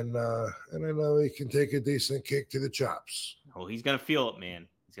 and I know he can take a decent kick to the chops. Oh, he's gonna feel it, man.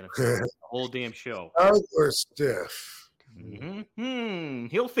 He's gonna feel it the whole damn show. Or stiff. Mm-hmm.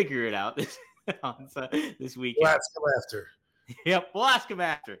 He'll figure it out this weekend. We'll ask him after. Yep, we'll ask him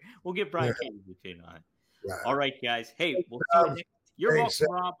after. We'll get Brian Cage's opinion on it. Right. All right, guys. Hey, we'll see you next. You're welcome,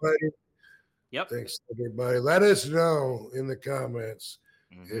 Rob. Yep. Thanks, everybody. Let us know in the comments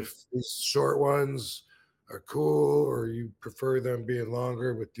if these short ones are cool, or you prefer them being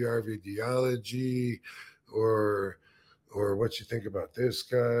longer with the RVDology, or what you think about this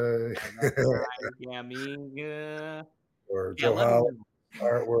guy. Or Joe Holland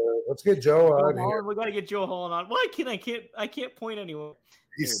artwork. Let's get Joe on here. We gotta get Joe Holland on. Why can't I can't point anywhere.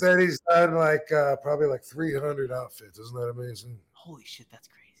 He said he's done probably 300 outfits. Isn't that amazing? Holy shit, that's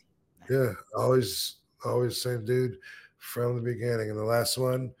crazy. Yeah, always same dude from the beginning. And the last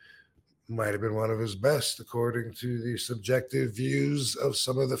one might have been one of his best, according to the subjective views of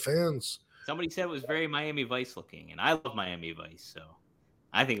some of the fans. Somebody said it was very Miami Vice looking, and I love Miami Vice, so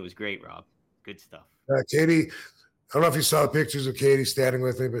I think it was great, Rob. Good stuff. Katie, I don't know if you saw the pictures of Katie standing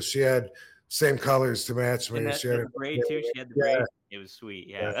with me, but she had same colors to match me. She had the braid too. She had the braid. It was sweet.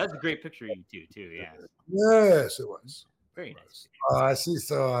 Yeah, that's a great picture of you too. Yeah. Yes, it was. Very nice. She's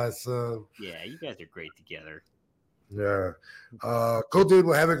so awesome. Yeah, you guys are great together. Yeah. Cool, dude.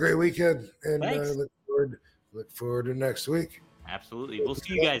 We'll have a great weekend, and look forward to next week. Absolutely. We'll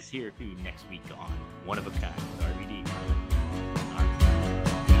see you guys here too next week on One of a Kind with RVD.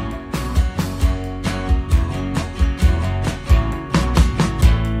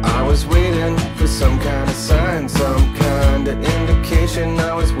 I was waiting for some kind of sign, some kind of indication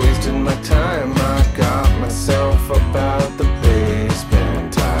I was wasting my time. I got myself about